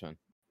 Voltaic, Usman.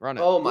 Run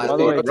it. Oh my By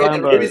the way, lord.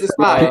 Tambo, Ruby's a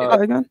spy.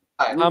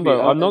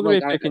 Tambo, I'm not going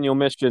to be picking your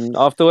mission.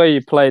 After the way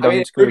you played, I I'm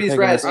mean, just going to Ruby's be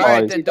picking red. the All right,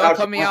 spies. then don't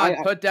put me on.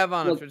 Put Dev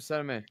on instead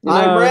of me.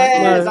 I'm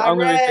Rez. No, I'm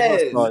gonna be picking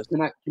the Rez.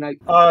 spies. Can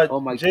I? Oh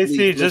my, JC,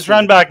 please, just listen.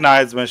 run back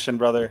Nide's mission,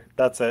 brother.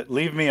 That's it.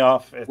 Leave me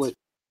off. It's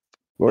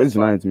What is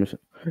Nine's mission?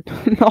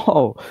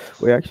 No.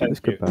 Wait, actually, this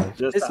could pass.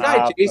 This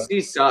guy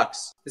JC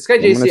sucks. This guy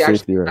JC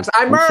actually sucks.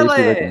 I'm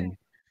Merlin.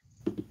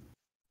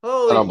 I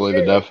don't believe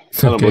it, Dev. I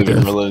don't believe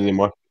in Merlin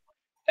anymore.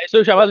 Hey,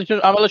 Sushi, I'm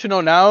gonna let you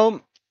know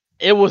now.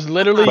 It was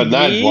literally But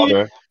me.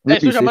 Hey,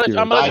 Sushi, I'm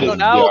gonna let you know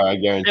now. I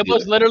guarantee It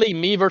was literally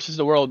me versus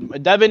the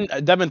world.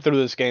 Devin threw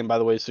this game, by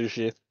the way,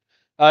 Sushi.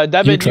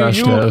 Devin,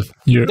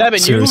 you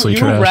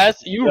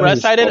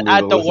rest sided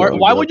at the war.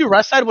 Why would you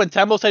rest side when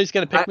Tembo said he's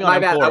gonna pick me on? My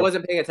bad, I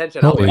wasn't paying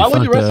attention. Why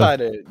would you rest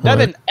sided?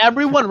 Devin,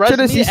 everyone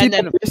rested me, and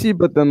then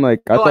but then like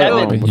I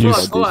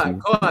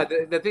thought.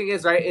 The thing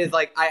is, right, is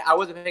like I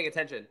wasn't paying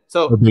attention.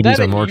 So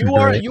Devin,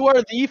 you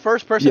are the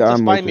first person to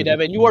spy me,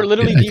 Devin. You are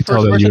literally the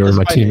first person to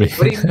spy me.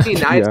 What do you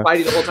mean? I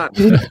spied the whole time.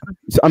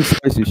 I'm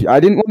sorry, Sushi. I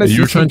didn't want to.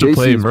 You were trying to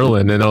play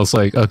Merlin, and I was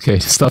like, okay,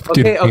 stop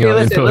doing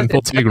info and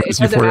it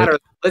doesn't matter.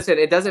 Listen,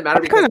 it doesn't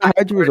matter because I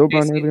had you as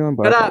Oban early on,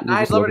 but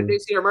I love it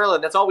JC or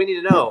Merlin. That's all we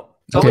need to know.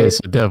 Okay, so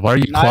Dev, why are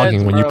you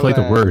clogging when you play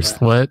the worst?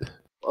 What?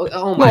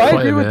 Oh my God, I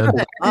agree with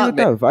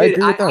Dev.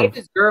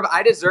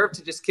 I deserve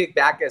to just kick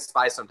back as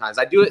spy sometimes.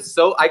 I do it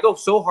so I go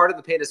so hard in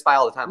the paint as spy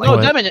all the time. Like, no,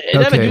 Devin,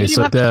 okay,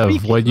 so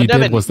Dev, what you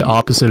did was the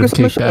opposite of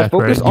kickback,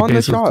 right?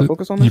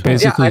 You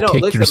basically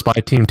kicked your spy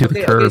team to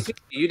the curb.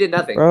 You did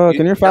nothing. Bro,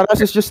 can your fat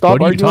asses just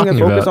stop arguing and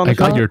focus on the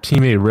shot? I got your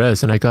teammate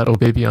Rez and I got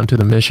Obaby onto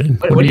the mission.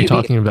 What are you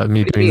talking about?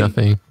 Me doing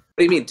nothing? What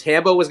do you mean?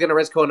 Tambo was gonna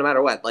res Koa no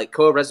matter what. Like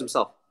Koa res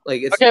himself.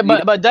 Like it's okay,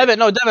 but Devin,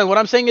 what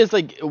I'm saying is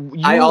like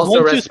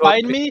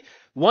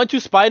once you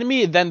spied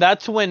me, then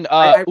that's when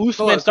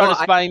Usman started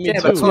spying me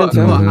too.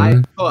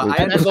 And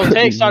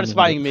Voltaic started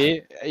spying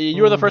me.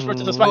 You were the first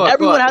person to spy.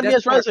 Everyone had me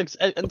as res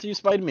until you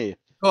spied me.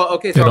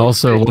 Okay. And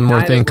also one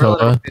more thing,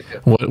 Koa.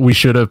 What we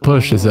should have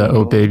pushed is that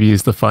Obaby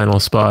is the final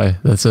spy.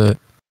 That's it.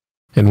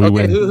 And we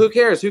win. Who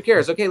cares?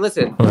 Okay,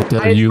 listen.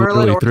 You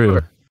literally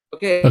threw.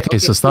 Okay,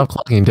 so stop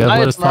clocking, Dev.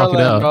 Let us talk it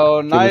out.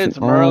 Bro, Knights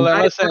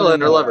Merlin.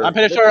 Merlin or Lover. I'm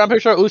pretty sure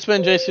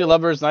Usman, JC,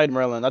 Lover is Knight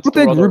Merlin. That's I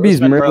think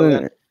Ruby's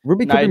Merlin.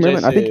 Ruby could be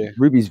Merlin. I think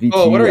Ruby's VT.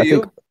 Oh, what are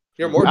you?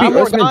 You're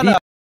Morgana.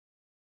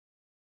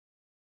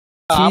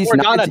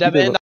 Morgana,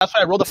 Devin. That's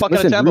why I rolled the fuck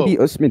out of Tambo. Ruby,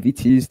 Usman,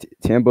 VT's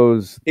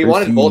Tambo's. He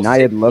wanted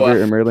Nayad, Lover,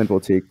 and Merlin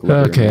will take.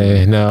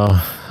 Okay, no.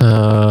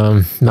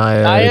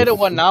 Nayad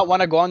would not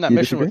want to go on that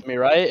mission with me,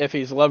 right? If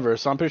he's Lover,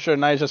 so I'm pretty sure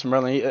Nayad's just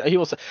Merlin. He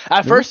was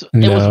at first.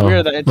 It was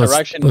weird the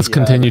interaction. Let's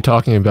continue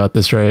talking about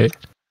this, right?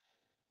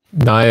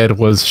 Nayad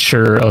was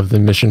sure of the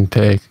mission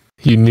pick.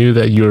 He knew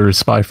that you were a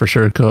spy for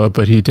sure, Koa,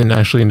 but he didn't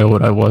actually know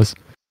what I was.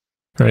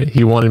 Right?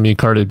 He wanted me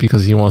carded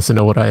because he wants to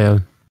know what I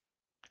am.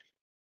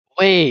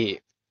 Wait.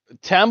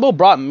 Tambo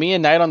brought me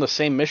and Knight on the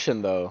same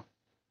mission, though.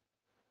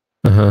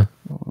 Do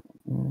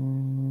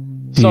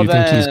you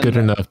think he's good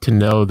enough to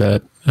know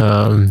that?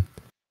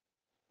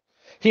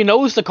 He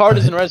knows the card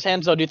is in Red's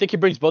hands, though. Do you think he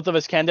brings both of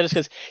his candidates?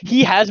 Because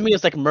he has me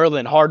as like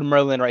Merlin, hard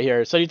Merlin right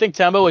here. So do you think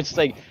Tambo is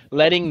like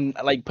putting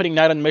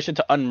Knight on the mission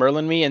to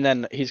un-Merlin me, and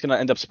then he's gonna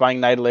end up spying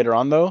Knight later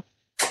on, though?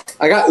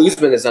 I got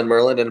Usman as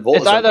un-Merlin and Volt.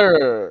 It's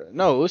either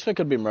no, Usman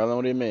could be Merlin.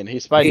 What do you mean? He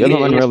spied.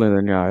 Merlin,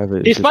 then yeah,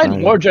 he spied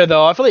Mordred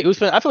though. I feel like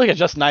Usman. I feel like it's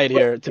just Knight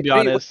here, to be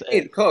honest.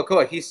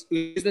 Koa.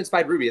 Usman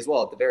spied Ruby as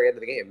well at the very end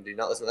of the game. Do you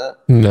not listen to that?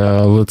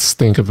 No, let's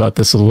think about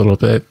this a little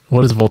bit.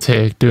 What is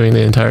Voltaic doing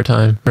the entire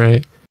time?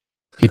 Right?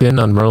 He didn't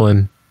on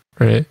Merlin,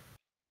 right?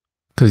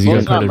 Because you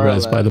got carded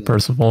res by the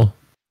Percival.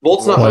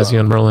 Volt's not. Why is he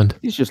on Merlin?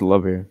 He's just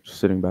Lover, just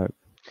sitting back.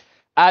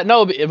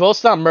 No,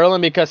 Volt's not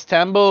Merlin because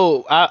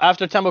Tambo.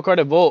 After Tambo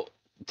carded Volt,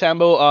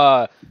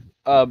 Tambo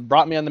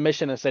brought me on the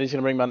mission and said he's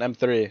gonna bring me on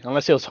M3.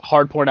 Unless he was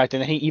hard porn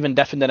acting, and he even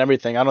deafened and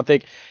everything. I don't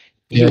think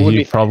he would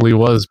be. Probably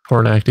was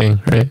porn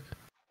acting, right?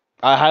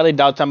 I highly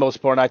doubt Tambo was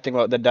porn acting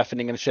about the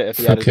deafening and shit if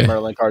he had his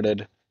Merlin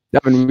carded.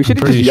 Devin, we should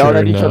have just yelled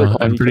at each other.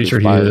 I'm pretty sure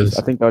he is.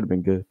 I think that would have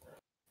been good.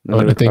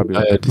 I think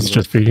he's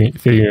just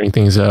figuring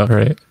things out,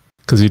 right?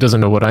 Because he doesn't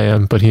know what I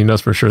am, but he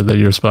knows for sure that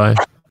you're a spy.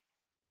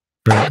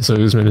 Right? So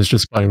Usman is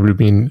just spying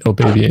Ruby and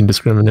Obaby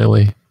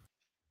indiscriminately.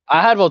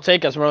 I had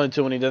Voltaic as Merlin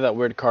too when he did that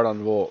weird card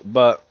on Volt,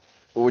 but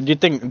do you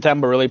think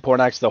Tambo really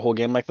porn acts the whole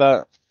game like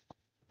that?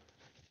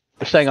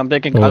 You're saying I'm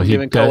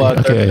giving Koa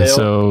okay,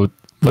 so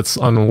let's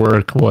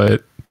unwork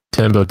what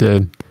Tambo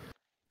did.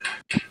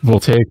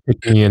 Voltaic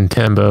picked me and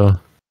Tambo.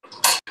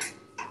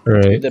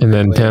 Right, and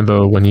then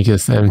Tambo, when he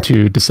gets the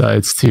M2,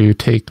 decides to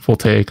take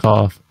Voltaic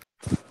off.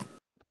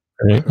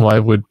 Right? Why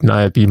would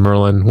Naya be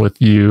Merlin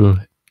with you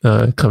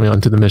coming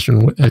onto the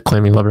mission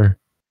claiming Lover?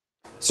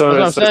 So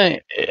that's what I'm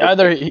saying.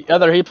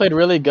 Either he played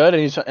really good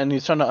and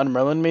he's trying to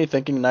un-Merlin me,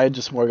 thinking Naya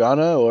just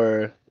Morgana,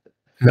 or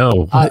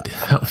no. What?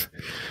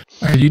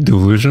 Are you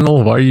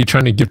delusional? Why are you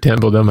trying to give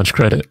Tambo that much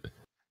credit?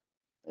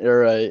 You're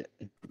right.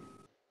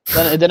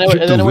 Then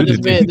it would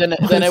just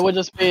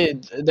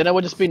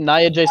be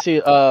Naya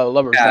JC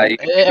Lover. Yeah,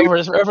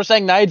 if we're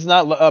saying Nia's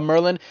not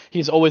Merlin,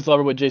 he's always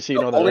Lover with JC.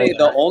 You know that, right?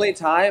 The only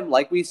time,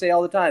 like we say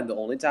all the time, the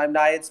only time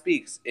Naya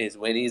speaks is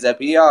when he's at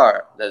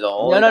PR. There's a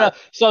whole no.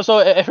 So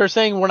if we're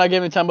saying we're not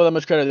giving Tambo that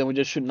much credit, then we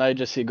just shoot Naya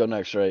JC go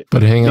next, right?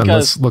 But hang on,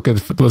 let's look at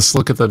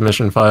the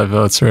mission 5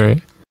 votes,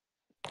 right?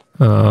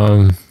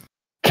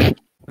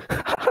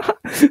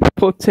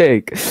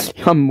 Voltaic.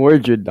 I'm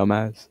Mordred,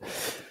 dumbass.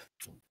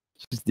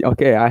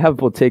 Okay, I have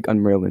Voltaic on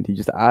Merlin. He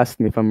just asked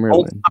me if I'm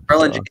Merlin.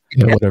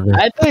 Yeah, whatever.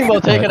 I think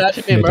Voltaic could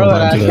actually be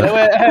Merlin.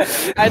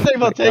 I think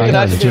Voltaic could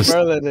actually be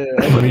Merlin.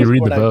 Let me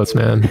read the votes,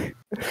 man.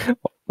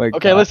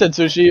 Okay, listen,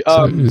 Sushi.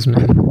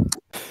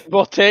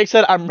 Voltaic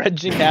said I'm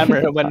Reggie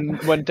Hammer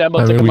when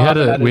Tembo took him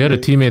off. We had a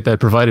teammate that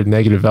provided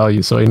negative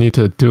value, so I need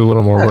to do a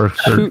little more work.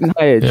 Shoot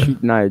Nayad,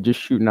 shoot Nayad,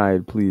 just shoot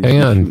Nayad, please.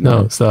 Hang on,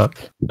 no, stop.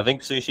 I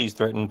think Sushi's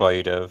threatened by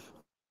you, Dev.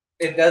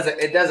 It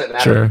doesn't matter.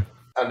 Sure.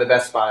 I'm the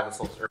best spy in this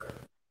whole server.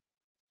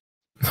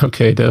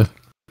 Okay, Dev.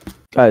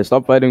 Guys,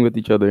 stop fighting with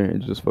each other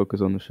and just focus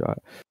on the shot.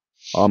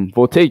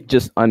 Voltaic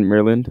just on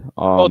Merlin.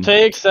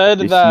 Voltaic said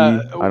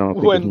that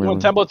when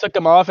Tembo took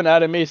him off and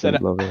added me, he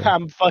said, love it.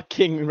 I'm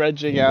fucking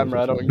Reggie Hammer.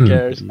 I don't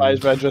care.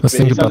 Spies Reg with Let's me.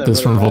 think about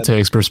this from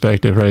Voltaic's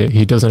perspective, right?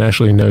 He doesn't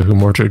actually know who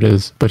Mordred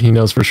is, but he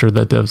knows for sure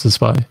that Dev's a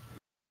spy.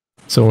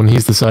 So when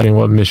he's deciding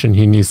what mission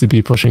he needs to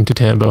be pushing to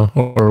Tambo,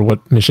 or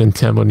what mission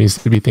Tambo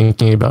needs to be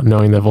thinking about,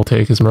 knowing that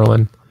Voltaic is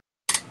Merlin,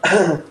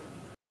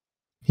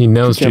 he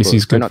knows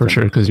JC's good for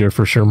sure because you're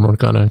for sure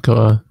Morgana and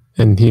Koa,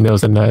 and he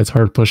knows that Nayad's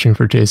hard pushing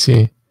for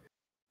JC.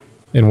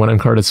 And when I'm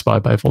carded spy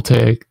by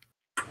Voltaic,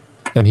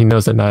 then he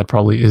knows that Nayad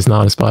probably is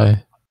not a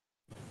spy.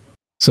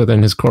 So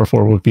then his core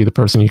 4 would be the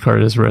person he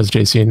carded as Res,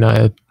 JC, and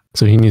Nayad.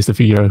 So he needs to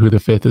figure out who the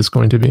 5th is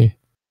going to be.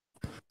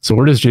 So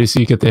where does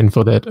JC get the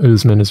info that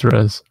Usman is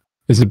Res?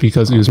 Is it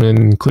because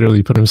Usman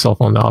clearly put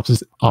himself on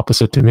the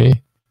opposite to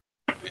me?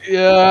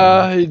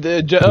 Yeah, he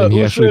did. And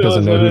he actually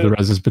doesn't know who the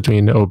Res is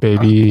between Oh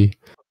Baby,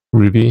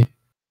 Ruby?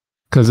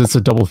 Because it's a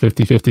double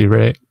 50-50,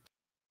 right?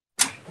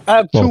 I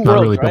have two well, not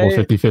really worlds,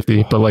 double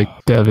 50-50, but like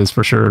Dev is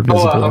for sure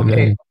visible.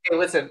 Okay,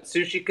 listen,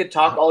 Sushi could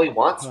talk all he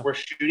wants. We're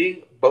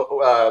shooting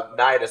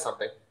Nayad or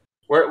something.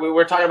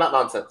 We're talking about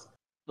nonsense.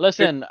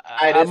 Listen,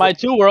 my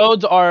two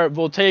worlds are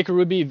Voltaic,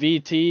 Ruby,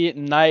 VT,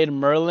 Nayad,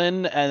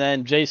 Merlin, and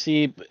then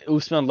JC,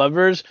 Usman,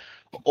 Lovers,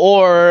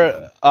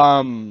 or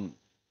Nayad,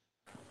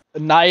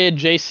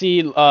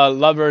 JC,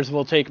 Lovers,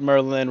 Voltaic,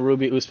 Merlin,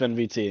 Ruby, Usman,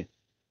 VT.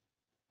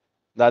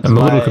 I'm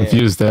a little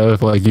confused,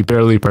 Dev. Like, you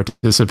barely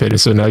participated,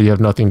 so now you have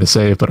nothing to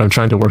say, but I'm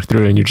trying to work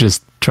through it, and you're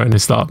just trying to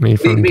stop me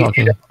from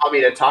talking. You want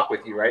me to talk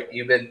with you, right?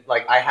 You've been,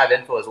 like, I have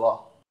info as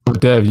well.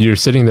 Dev, you're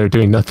sitting there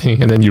doing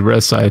nothing, and then you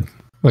res side.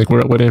 Like,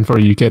 what info are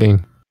you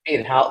getting?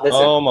 Listen,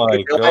 oh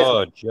my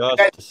god,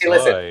 just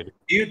listen,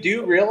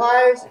 you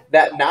realize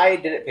that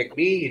Nayad didn't pick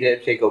me, he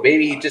didn't pick Oh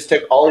Baby, he just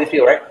took all these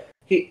people, right?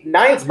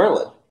 Nayad's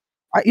Merlin.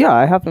 Yeah,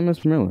 I have him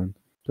as Merlin.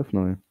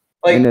 Definitely.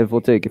 Like, and if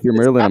if you're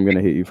Merlin, I'm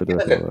gonna hit you for the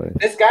rest of my life.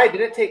 This guy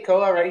didn't take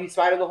Koa, right? He's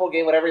fighting the whole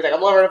game, whatever. He's like,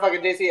 I'm loving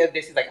fucking JC, and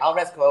JC's like, I'll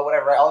rest Koa,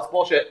 whatever, right? All this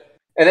bullshit.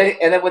 And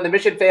then when the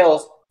mission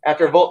fails,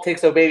 after Volt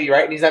takes Oh Baby,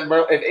 right? And he's on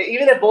Merlin.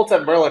 Even if Volt's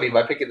on Merlin,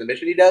 by picking the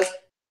mission he does,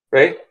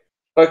 right?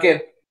 Fucking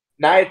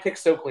Nayad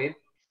picks so clean.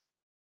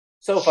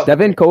 So fucking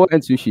Devin, Koa,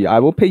 and Sushi,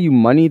 I will pay you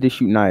money to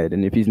shoot Nayad,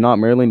 and if he's not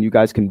Merlin, you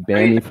guys can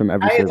ban me from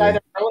every server. Nayad's either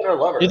Merlin or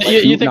Lover.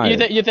 You think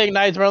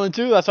Nayad's Merlin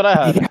too? That's what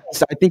I have.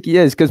 Yes, I think he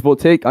is, because we'll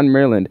take on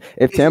Merlin.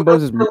 If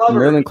Tambos is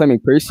Merlin claiming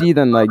Percy,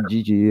 then like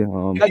GG.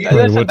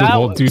 What did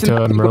Volt do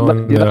to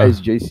Merlin? Is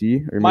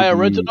JC? My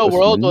original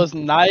world was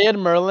Nayad,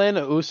 Merlin,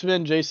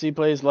 Usman, JC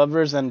plays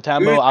Lovers, and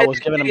Tambo. I was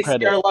giving him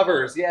credit.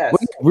 Lovers, yes.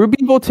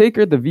 Ruby will take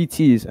her the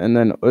VTs, and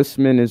then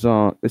Usman is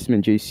on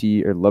Usman,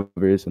 JC, or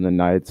Lovers, and then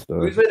Nayad's the.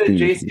 Usman and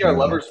JC are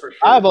Lovers for sure.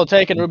 I have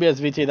Voltaic and Ruby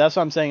as VT. That's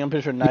what I'm saying. I'm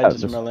pretty sure Nayad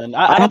is Merlin.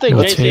 I don't think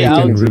JC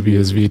and Ruby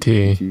is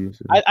VT.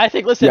 I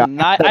think. Listen,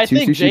 I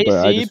think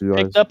JC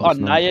picked up on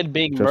Nayad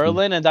being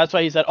Merlin, and that's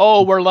why he said,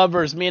 "Oh, we're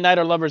lovers. Me and Nayad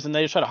are lovers," and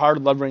they just tried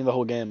hard lovering the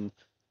whole game.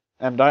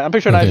 And I'm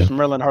pretty sure Nayad is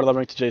Merlin hard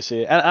lovering to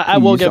JC. And I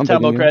will give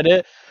Tambo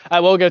credit. I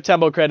will give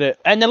Tambo credit.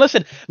 And then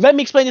listen, let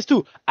me explain this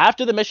too.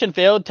 After the mission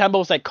failed, Tambo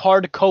was like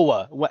card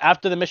Koa.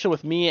 After the mission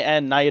with me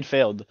and Nayad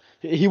failed,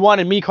 he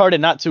wanted me carded,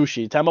 not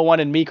Sushi. Tambo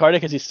wanted me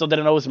carded because he still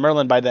didn't know it was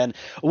Merlin by then.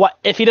 What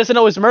if he doesn't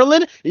know it's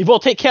Merlin?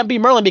 Voltaic can't be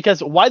Merlin,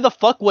 because why the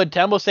fuck would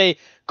Tambo say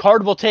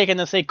card Voltaic and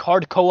then say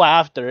card Koa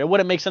after? It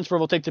wouldn't make sense for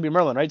Voltaic to be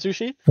Merlin, right,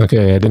 Sushi?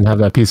 Okay, I didn't have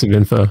that piece of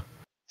info.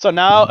 So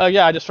now,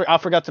 yeah, I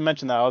forgot to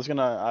mention that. I was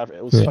gonna,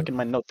 it was fucking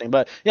my note thing,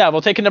 but yeah,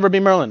 Voltaic can never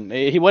be Merlin.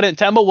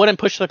 Tambo wouldn't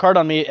push the card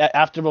on me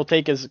after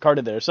Voltaic is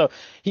carded there. So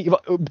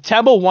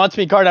Tambo wants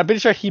me carded. I'm pretty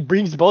sure he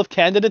brings both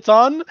candidates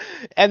on,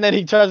 and then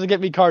he tries to get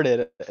me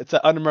carded. It's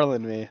an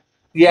un-Merlin me.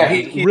 Yeah,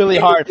 he really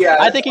hard. Yeah,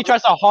 I think he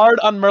tries to hard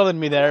un-Merlin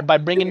me there by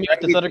bringing me with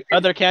this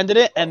other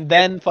candidate, and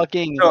then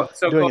fucking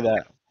doing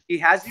that. He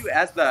has you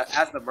as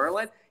the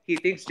Merlin. He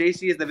thinks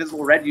JC is the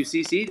visible red you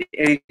CC'd,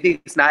 and he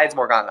thinks Nayad's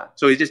Morgana.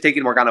 So he's just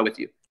taking Morgana with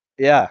you.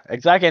 Yeah,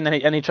 exactly, and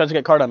then he tries to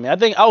get card on me. I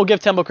think I will give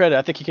Tembo credit.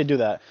 I think he could do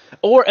that.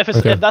 Or if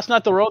that's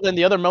not the role, then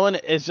the other Merlin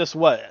is just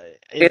what?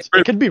 It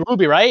could be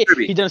Ruby, right?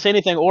 Ruby. He didn't say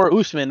anything, or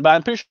Usman, but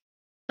I'm pretty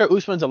sure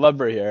Usman's a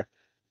lover here.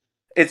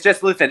 It's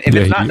just listen. If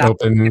it's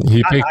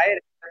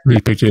he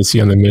picked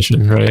JC on the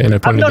mission, right? And I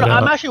pointed it out.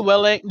 I'm actually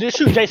willing to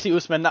shoot JC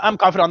Usman. I'm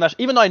confident on that.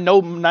 Even though I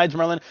know Nayad's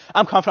Merlin,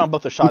 I'm confident on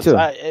both the shots.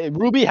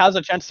 Ruby has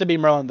a chance to be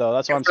Merlin, though.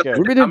 That's why I'm scared.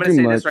 Ruby didn't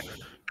do much.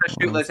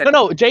 shoot, listen.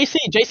 No,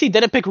 JC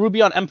didn't pick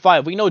Ruby on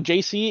M5. We know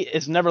JC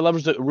is never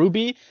levers with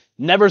Ruby,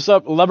 never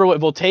lever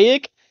with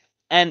Voltaic,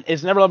 and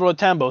is never lever with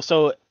Tambo.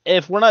 So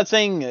if we're not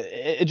saying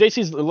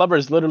JC's lever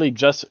is literally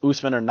just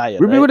Usman or Naya,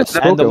 Ruby right? would have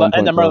spoken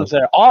and the Merlin's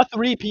there. All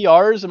 3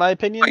 PRs, in my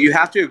opinion. But you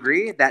have to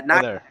agree that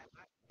Naya. there.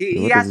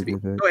 He has to be.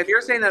 So if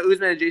you're saying that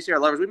Usman and JC are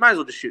lovers, we might as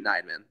well just shoot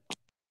Naya, man.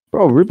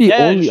 Bro, Ruby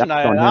only just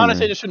acted on him.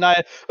 honestly, just shoot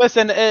Naya.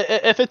 Listen,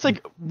 if it's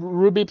like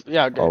Ruby,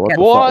 yeah. Oh, what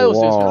the Whoa,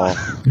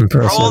 fuck?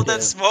 Wow. Rolled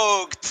and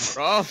smoked.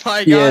 Oh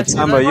my god, Yeah, he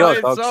Tambo, you're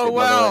played dog so shit,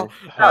 well.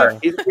 by the way.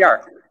 He's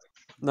PR.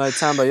 No,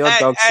 Tambo, you're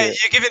dog shit.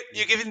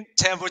 You're giving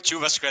Tambo too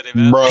much credit,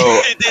 man. Bro,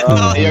 He did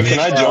not. yo, can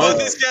I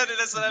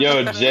join?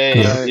 Yo, Jay,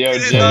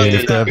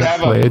 If Dev you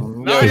have played,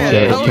 you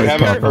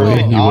have a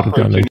properly, he would have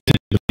done it.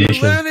 He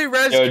literally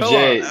res Yo,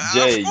 Jay,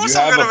 Of course you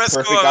I'm have gonna a res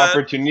perfect Koa, man.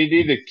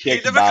 opportunity to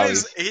kick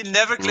Bowers. He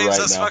never claims right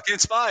us now. fucking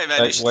spy,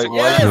 man. You should Wait, take why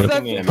it. are you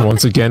looking at me?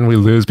 Once again, we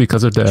lose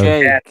because of Dev.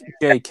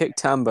 Jay, kick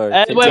Tambo.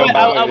 And Kick wait, Tambo.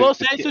 I will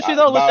say, Sushi,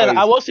 though, listen,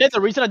 I will say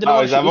the reason I didn't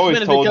want to shoot I've always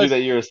Usman is told you because,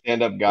 that you're a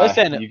stand-up guy.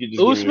 listen, You could just give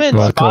it a Usman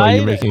Well, Koa, you're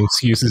spied. making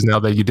excuses now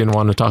that you didn't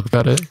want to talk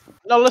about it.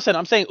 No, listen,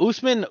 I'm saying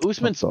Usman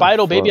spied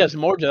Baby as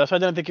Mordred. That's why I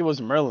didn't think it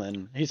was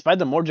Merlin. He spied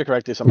the Mordred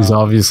correctly somehow. He's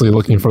obviously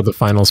looking for the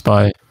final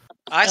spy.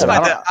 I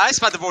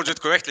spied the Mordred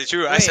correctly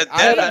too. I said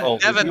Dev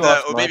and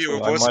Obaby were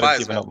both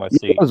spies, man.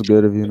 That was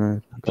good of you,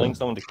 man. Killing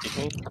someone to kick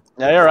me?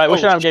 Yeah, you're right. We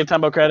should have gave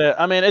Tambo credit.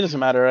 I mean, it doesn't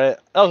matter, right?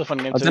 That was a fun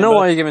game. I don't know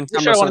why you're giving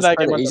Tambo so much that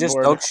credit. He's just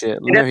dog shit.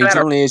 No, he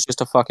generally is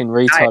just a fucking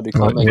retard who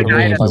can't make a It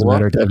game. doesn't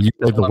matter, Dev. You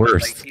played the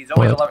worst. He's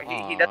always a But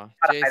lover. He doesn't know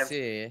how to hide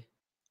him.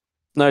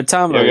 No,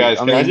 Tambo. Yo, guys,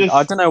 I can I mean, just-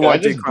 I don't know can why I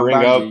just Duke bring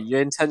banned up- you. You're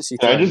intentionally.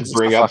 Can I throwing just him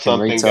bring a up fucking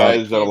something, retard.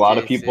 guys, that a lot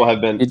of people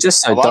have been You're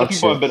just so a lot dog of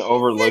people shit. have been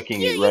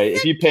overlooking it, right?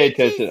 If you pay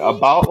attention,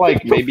 about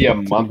like maybe a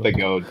month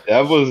ago,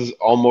 Dev was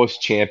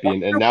almost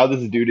champion, and now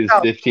this dude is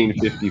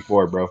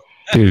 1554, bro.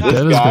 dude, This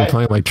Dev has guy- been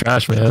playing like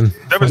trash, man.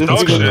 Dev is This dog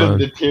dude has shit.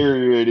 been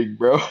deteriorating,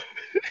 bro. Dev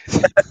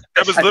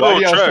is Why literal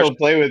do y'all trash. still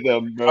play with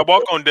them, bro? I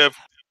walk on Dev.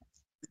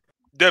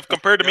 Dev,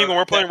 compared to me when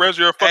we're playing Res,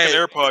 you're a fucking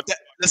AirPod.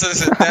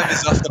 Listen, Dev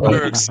is off the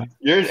perks.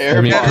 You're an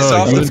I mean, AirPod. it's Koa,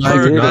 off you the and I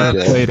bird, did not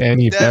man. played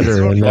any Dev is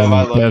better, and I then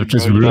love Dev you,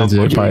 just bro. ruins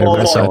it by Oh,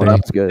 residing.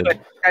 That's good. You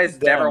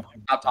guys never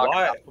stop talking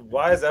Why? about.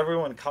 Why is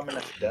everyone coming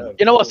at Dev?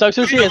 You know what sucks,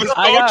 Sushi? Dev Is is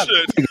I dog got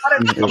shit.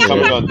 I'm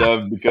coming on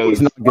Dev because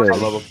He's not good. I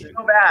love him.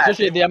 So bad.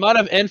 Sushi, the amount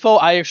of info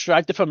I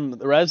extracted from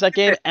the Res that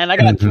game, and I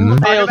got 2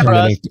 fails And for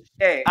then us. it,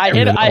 Hey, I and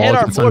hit then our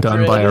all gets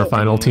undone by our Mordred.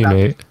 final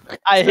teammate.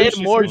 I hit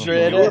Sushi,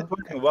 Mordred. you were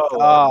playing well.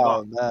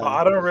 Oh but man.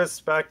 I don't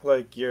respect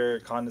like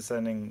your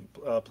condescending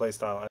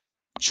playstyle.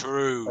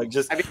 True. Like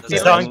just I mean,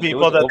 just telling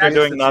people that they're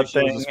doing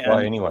nothing.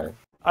 And, Anyway.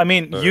 I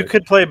mean, you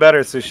could play better,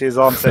 Sushi. Is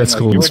all I'm saying. That's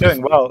Like, cool. you were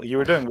doing well. You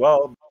were doing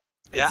well.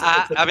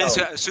 Yeah, It's a I mean,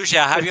 tell. Sushi,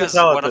 I have It's you a as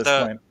tell at one of this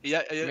the. point.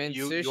 Yeah, I mean,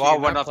 you Sushi, are you're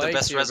one not of the playing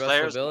best to your Res best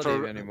players.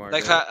 ability anymore,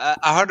 Like dude.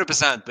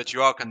 100%, but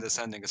you are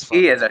condescending as fuck.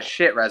 he is a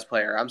shit res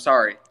player. I'm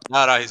sorry.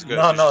 No, he's good.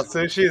 No,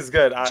 Sushi is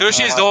good.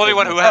 Sushi is the only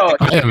one who Oh, had the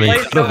I am he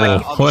plays so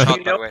incredible. well. What?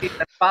 You know he's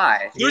a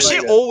spy. Sushi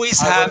Like,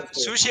 always I have. wouldn't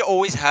say- Sushi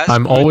always has.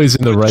 I'm good- always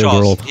in the good right jaws.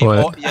 world. He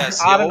What?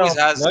 yes, he I don't always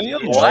know. has. No, you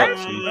good don't.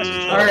 jaws.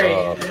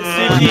 Alright.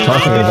 What are you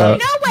talking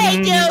about?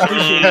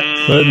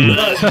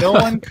 No, no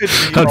one could. Be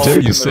How dare always you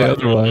in the say right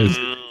otherwise?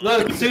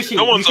 Look, Sushi,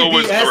 No one's you could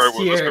always be in the right S world, let's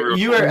be tier. real.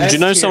 You are Do S you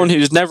know someone tier.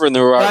 who's never in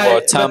the right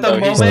world? But the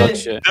Tambo. He's moment- dog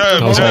shit. I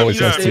was moment always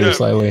you S say tier that-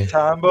 slightly.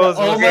 Tambo's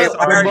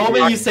The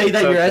moment you say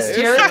that you're S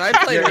tier, I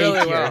played you're really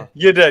A tier. well.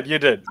 You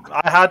did.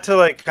 I had to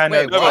like kind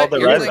of Wait, call what? the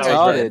You're res. like I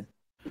I was right.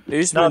 did.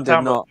 Usman did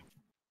Tambo. not.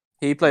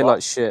 He played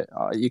like shit.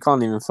 You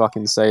can't even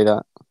fucking say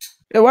that.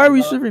 Yeah, why are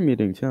we shiver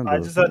meeting, Tambo? I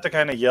just had to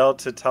kind of yell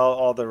to tell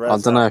all the rest.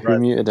 I don't know who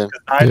muted him.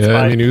 Yeah,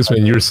 I mean,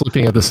 Usman, you were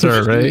slipping at the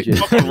start, right?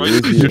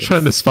 You're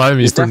trying to spy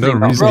me He's for no definitely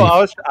not- reason.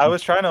 Bro, I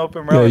was trying to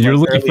open. Yeah, Merlin, you're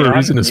like, looking for early a on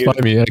reason to and spy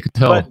you- me. I could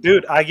tell. But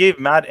dude, I gave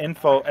mad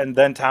info, and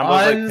then Tambo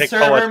like picked Koa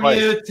Unserver twice.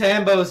 mute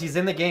Tambos. He's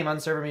in the game.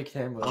 Unserver mute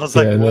Tambos. I was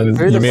Yeah, like, and what then is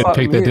Who you the made a fuck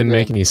pick that muted didn't him?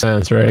 make any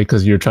sense, right?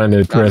 Because you're trying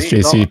to press me,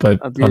 JC, but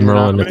I'd be in on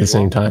Merlin that. at the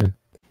same time.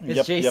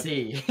 It's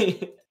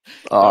JC.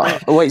 Oh,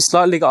 wait,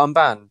 slightly got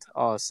unbanned.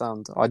 Oh,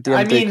 sound. I DM'd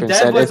I mean, Duke and Dev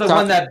said was if the Tam-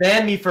 one that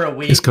banned me for a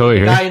week. Is Koa The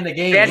here? guy in the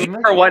game. Banned you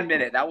for 1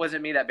 minute. That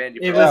wasn't me that banned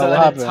you. It For was that. what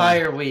an happened?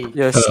 entire week.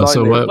 Yeah, So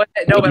slightly. what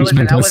No, but Usman listen,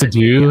 that tends to wasn't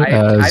me. do I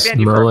as banned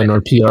you for a Merlin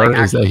or minute. PR Like,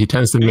 is that he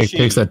tends to make Sushi,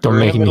 picks that don't we're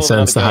in make the any middle of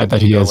sense to another hide that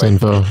game, he go has away.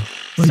 info.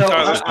 So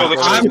Let's go.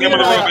 I'm Game on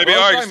the gonna- road, baby.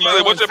 All right,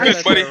 Smiley, what's your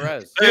pick, buddy?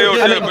 Hey, yo, I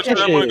Dev, mean, what's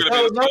your okay, one gonna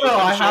so be? no,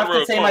 I have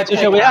to say my pick.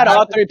 Sushi, we had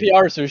all 3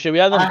 PRs, Sushi. We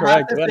had them I have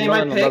correct. to We had say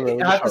my Merlin and pick. Lover.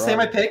 We I just have to got say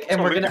my wrong. pick,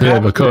 and we're gonna. Yeah,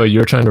 have but Koa,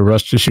 you're trying to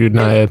rush to shoot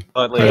Nayad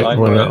right,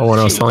 when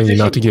I was telling you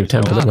not to give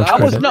Temple that much I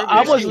was credit.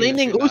 I was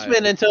leaning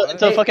Usman until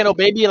fucking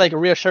Obaby like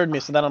reassured me.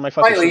 So then I'm like,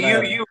 fucking.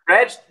 Finally, you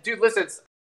reg, dude. Listen,